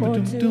dream or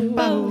two.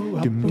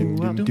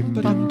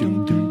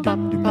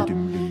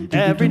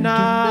 Every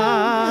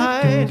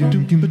night,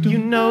 you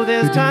know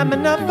there's time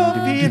enough for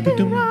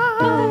feeling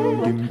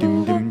right.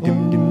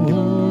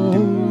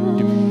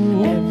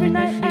 Every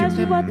night as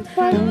we walk the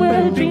fight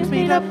where the dreams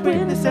meet up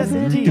with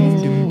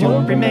necessities,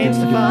 hope remains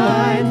to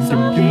find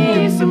some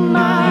peace of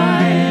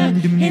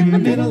mind. In the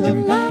middle of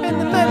life, in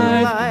the middle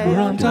of life, we're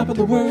on top of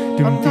the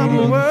world, on top of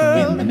the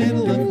world. In the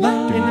middle of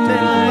life, in the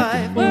middle of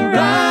life, we're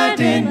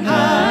riding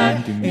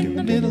high. In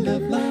the middle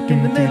of life,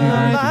 in the middle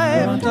of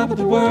life, we're on top of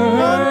the world,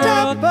 on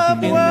top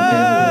of the world.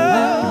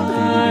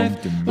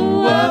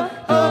 Whoa,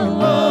 oh,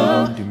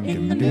 whoa.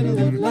 In the middle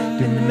of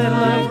life, in the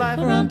middle of life,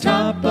 we're on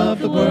top of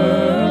the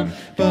world,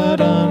 but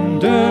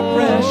under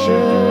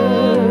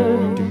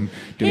pressure.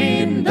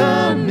 In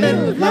the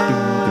middle of life,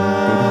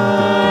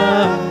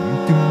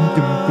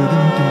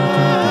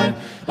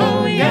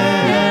 oh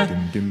yeah,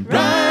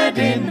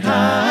 riding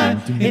high.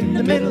 In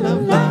the middle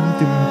of life.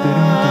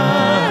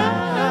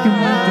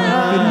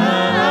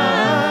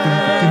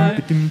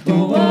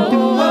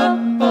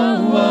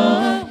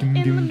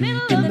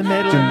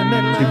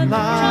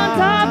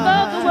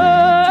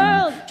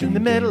 In the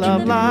middle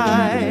of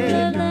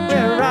life,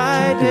 we're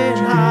riding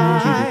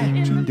high.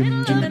 In the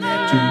middle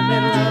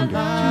of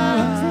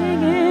life,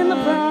 singing the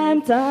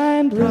prime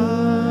time blues.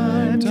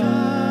 Prime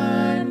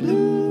time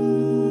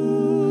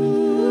blues,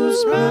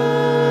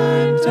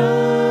 prime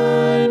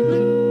time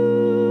blues.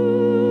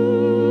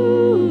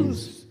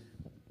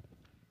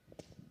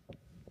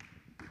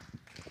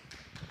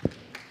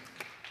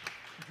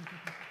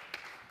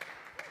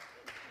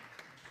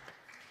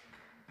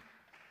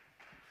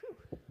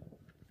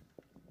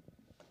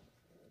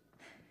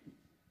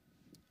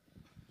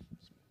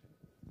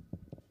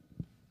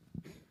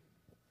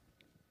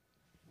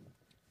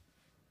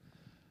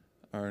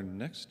 Our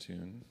next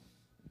tune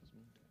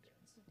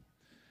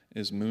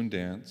is Moon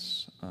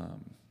Dance,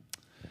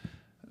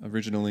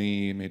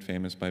 originally made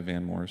famous by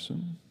Van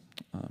Morrison.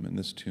 And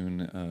this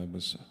tune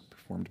was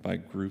performed by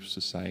Groove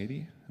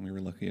Society, and we were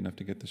lucky enough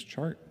to get this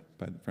chart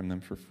from them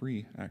for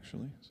free,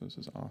 actually, so this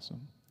is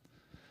awesome.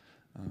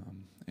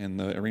 And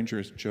the arranger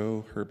is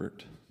Joe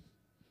Herbert.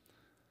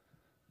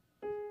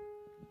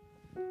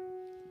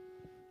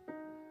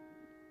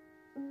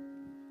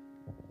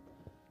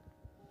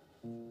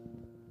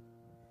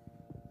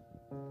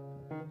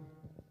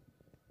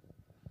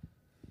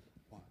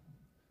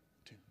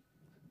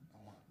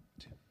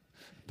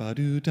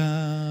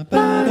 Ba-do-da,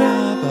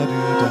 ba-da,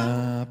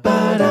 ba-do-da,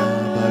 ba-da,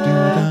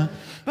 ba-do-da,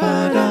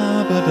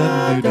 ba-da,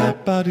 ba-da-do-da,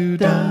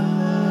 ba-do-da.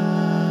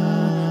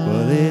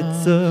 Well,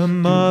 it's a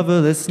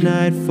marvelous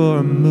night for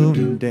a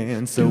moon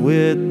dance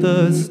with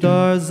the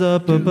stars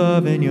up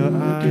above in your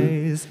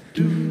eyes.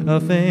 A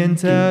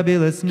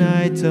fantabulous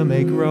night to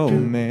make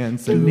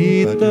romance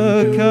beneath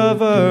the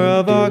cover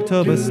of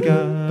October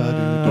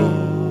sky.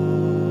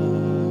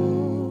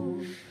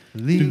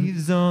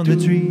 Leaves on the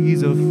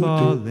trees are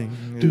falling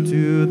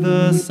to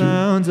the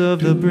sounds of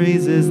the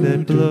breezes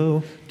that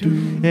blow,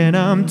 and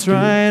I'm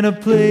trying to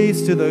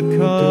place to the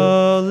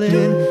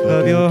calling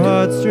of your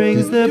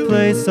heartstrings that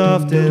play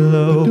soft and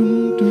low.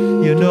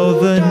 You know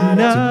the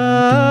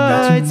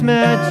night's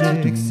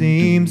magic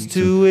seems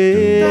to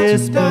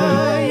whisper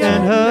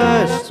and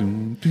hush,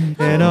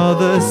 and all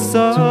the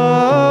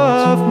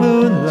soft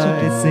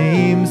moonlight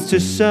seems to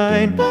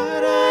shine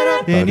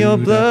in your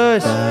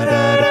blush.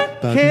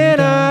 Can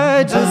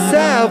I just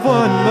have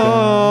one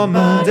more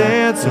moon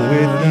dance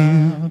with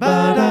you?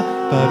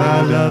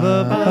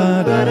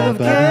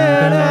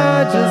 Can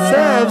I just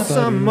have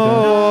some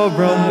more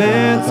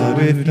romance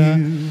with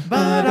you?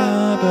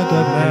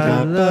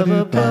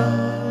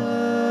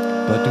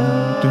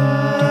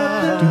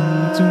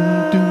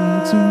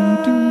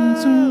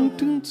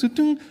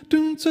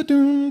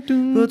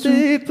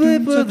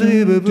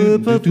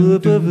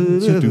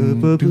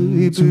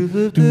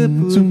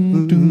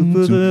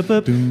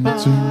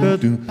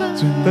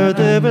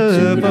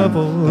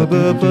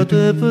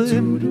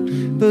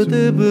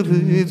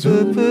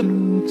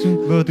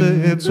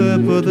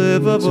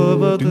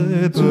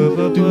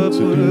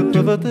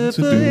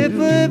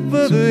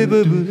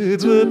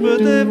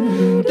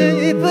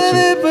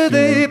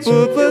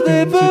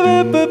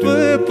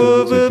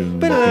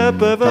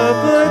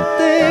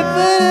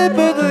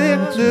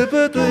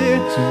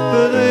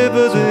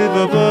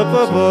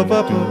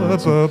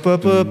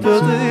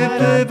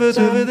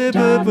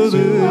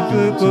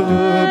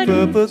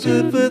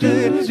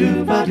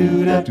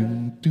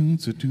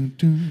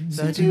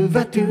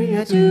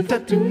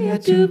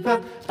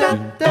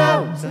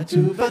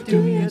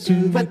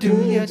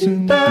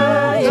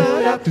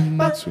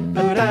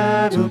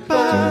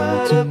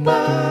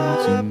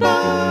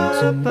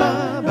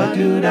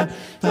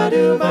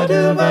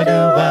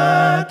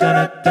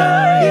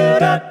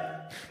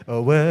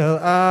 Oh, well,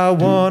 I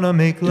wanna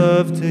make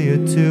love to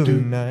you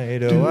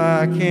tonight. Oh,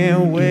 I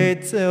can't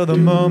wait till the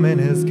moment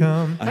has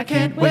come. I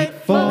can't wait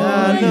for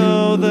I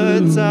know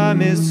the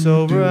time is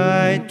so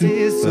right,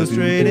 dear, so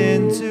straight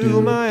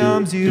into my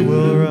arms you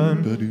will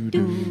run.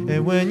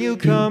 And when you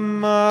come,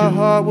 my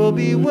heart will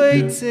be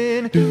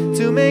waiting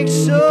to make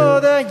sure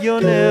that you're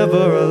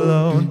never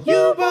alone.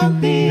 You won't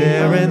be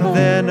there, and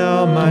then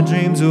all my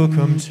dreams will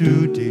come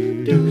true, dear.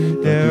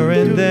 There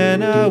and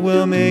then I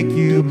will make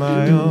you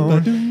my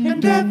own.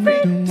 And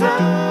every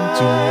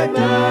time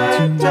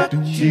I touch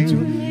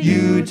you,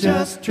 you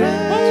just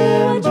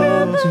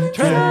tremble,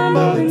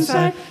 tremble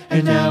inside.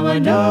 And now I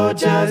know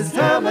just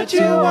how much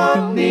you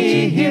want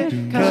me here,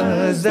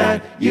 'cause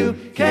that you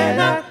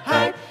cannot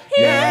hide.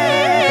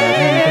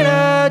 Yeah, and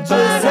I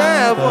just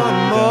have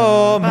one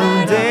more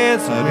moon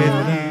dance with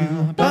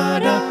you.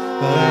 But I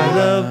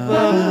love,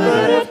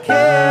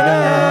 can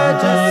I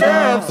just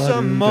have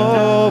some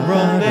more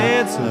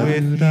romance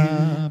with you?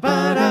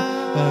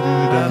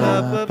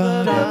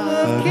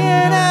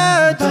 Can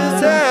I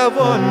just have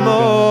one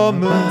more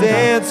moon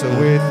dance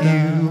with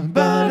you?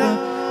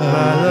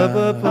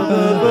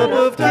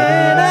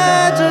 Can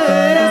I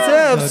just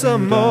have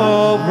some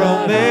more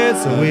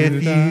romance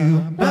with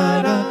you?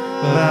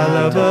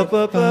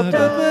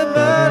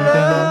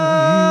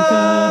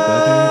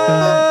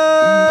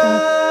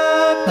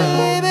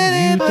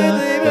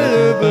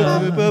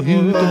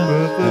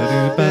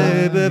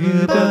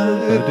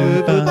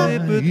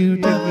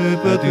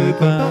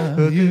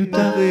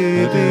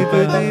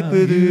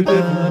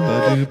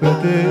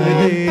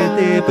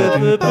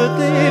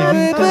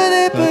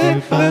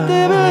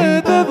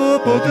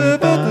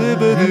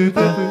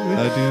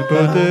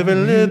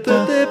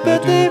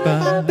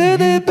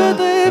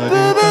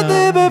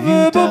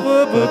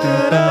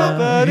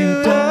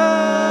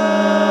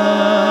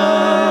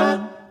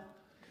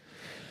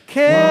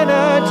 Can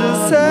I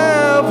just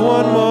have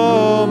one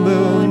more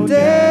moon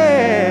dance?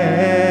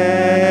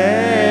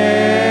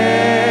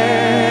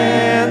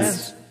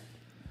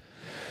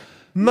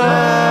 My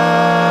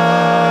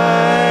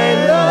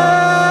love.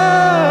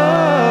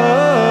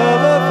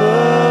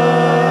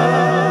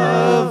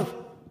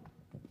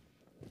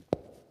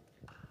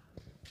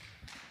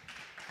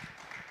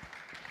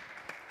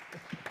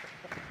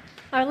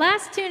 Our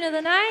last tune of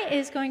the night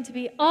is going to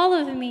be All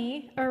of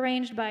Me,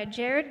 arranged by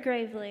Jared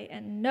Gravely.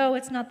 And no,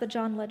 it's not the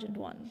John Legend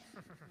one.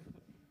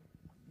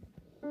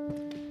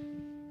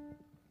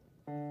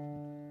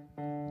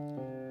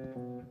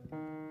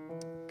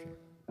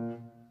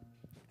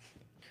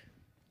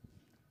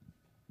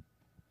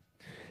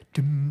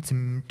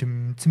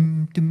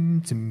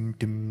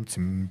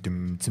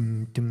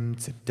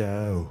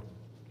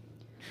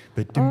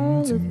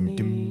 All of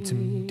me.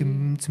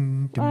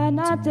 Why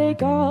not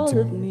take all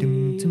of me?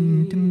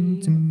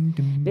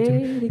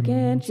 Baby,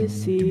 can't you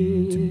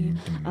see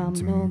I'm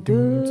no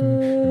good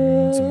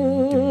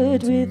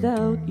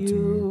without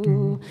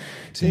you?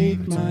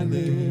 Take my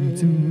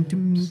lips,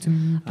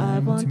 I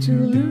want to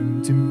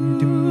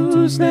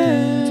lose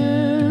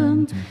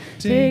them.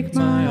 Take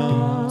my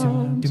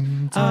arms,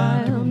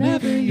 I'll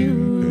never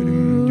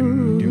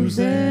use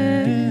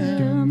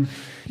them.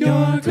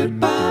 Your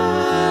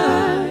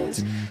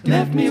goodbyes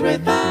left me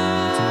with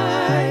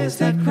eyes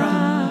that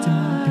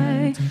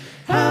cry.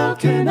 How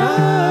can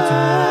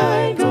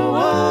I go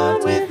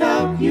on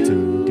without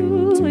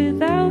you,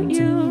 without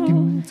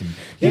you?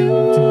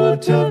 You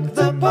took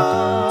the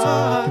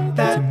part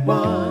that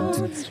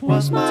once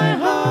was my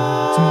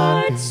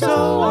heart,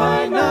 so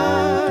why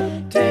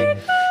not take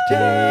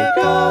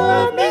all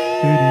of me?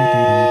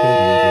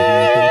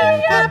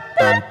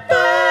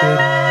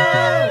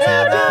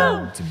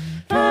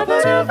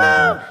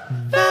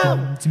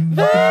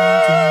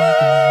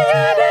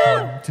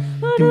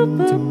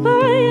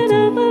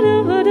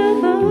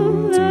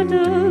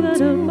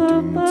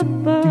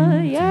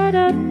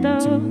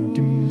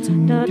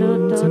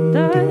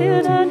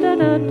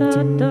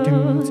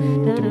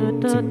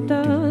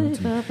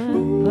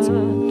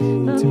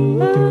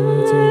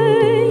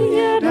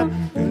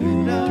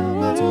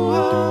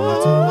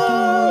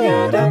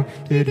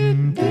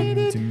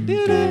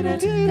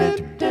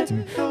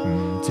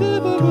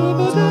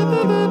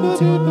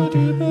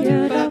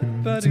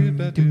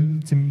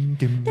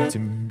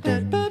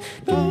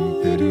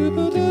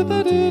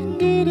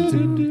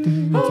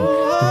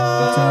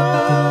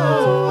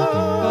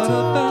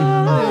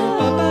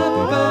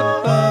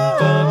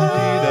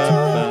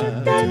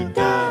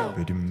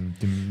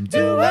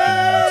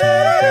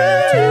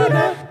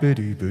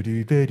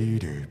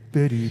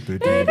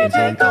 Baby,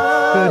 take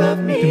all of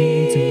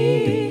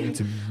me.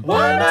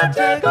 Why not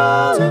take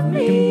all of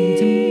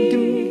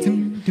me?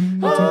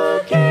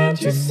 Oh,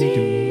 can't you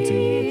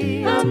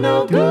see I'm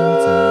no good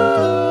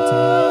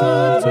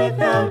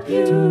without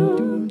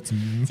you?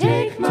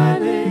 Take my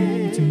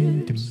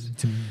lips,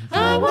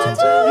 I want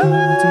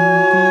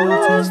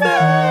to lose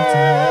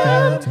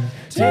them.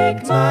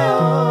 Take my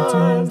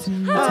arms,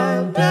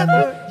 I'll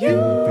never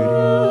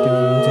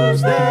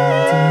use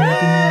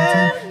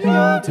them.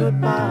 Your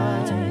goodbye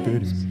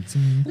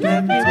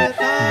left me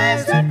with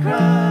eyes that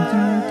cry.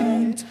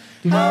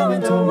 How in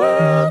the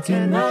world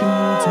can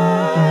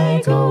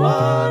I go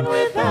on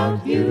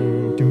without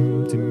you?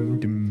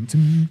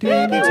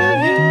 Baby,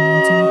 will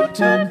you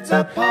took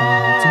the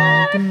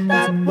part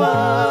that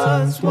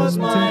once was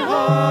my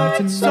heart,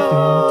 and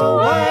so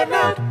why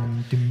not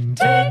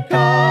take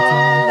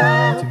all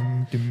of,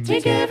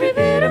 take every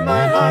bit of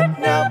my heart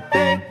now,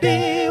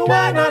 baby?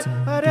 Why not?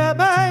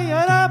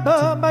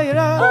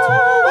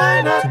 Oh,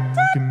 why not?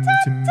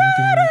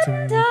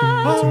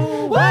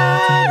 Oh,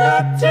 why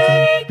not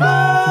take all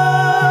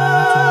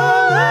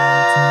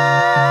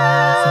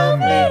of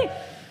me?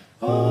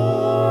 All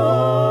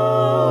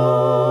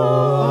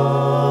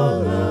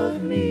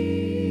of me.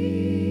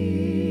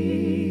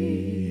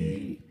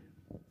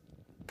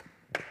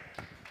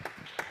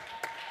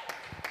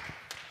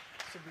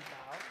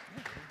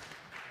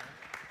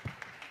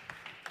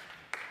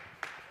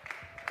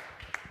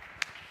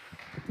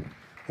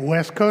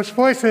 West Coast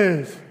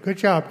Voices. Good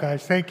job,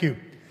 guys. Thank you.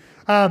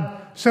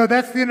 So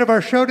that's the end of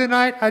our show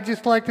tonight. I'd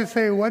just like to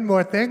say one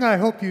more thing. I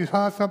hope you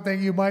saw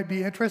something you might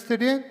be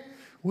interested in.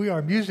 We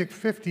are Music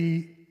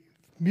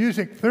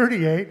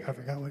 38. I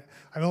forgot what,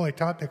 I've only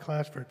taught the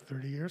class for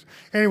 30 years.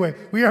 Anyway,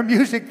 we are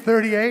Music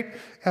 38.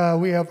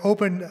 We have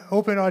open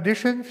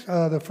auditions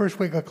the first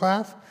week of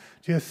class.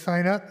 Just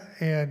sign up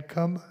and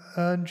come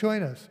and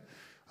join us.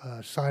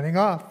 Signing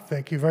off.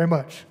 Thank you very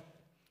much.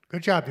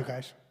 Good job, you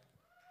guys.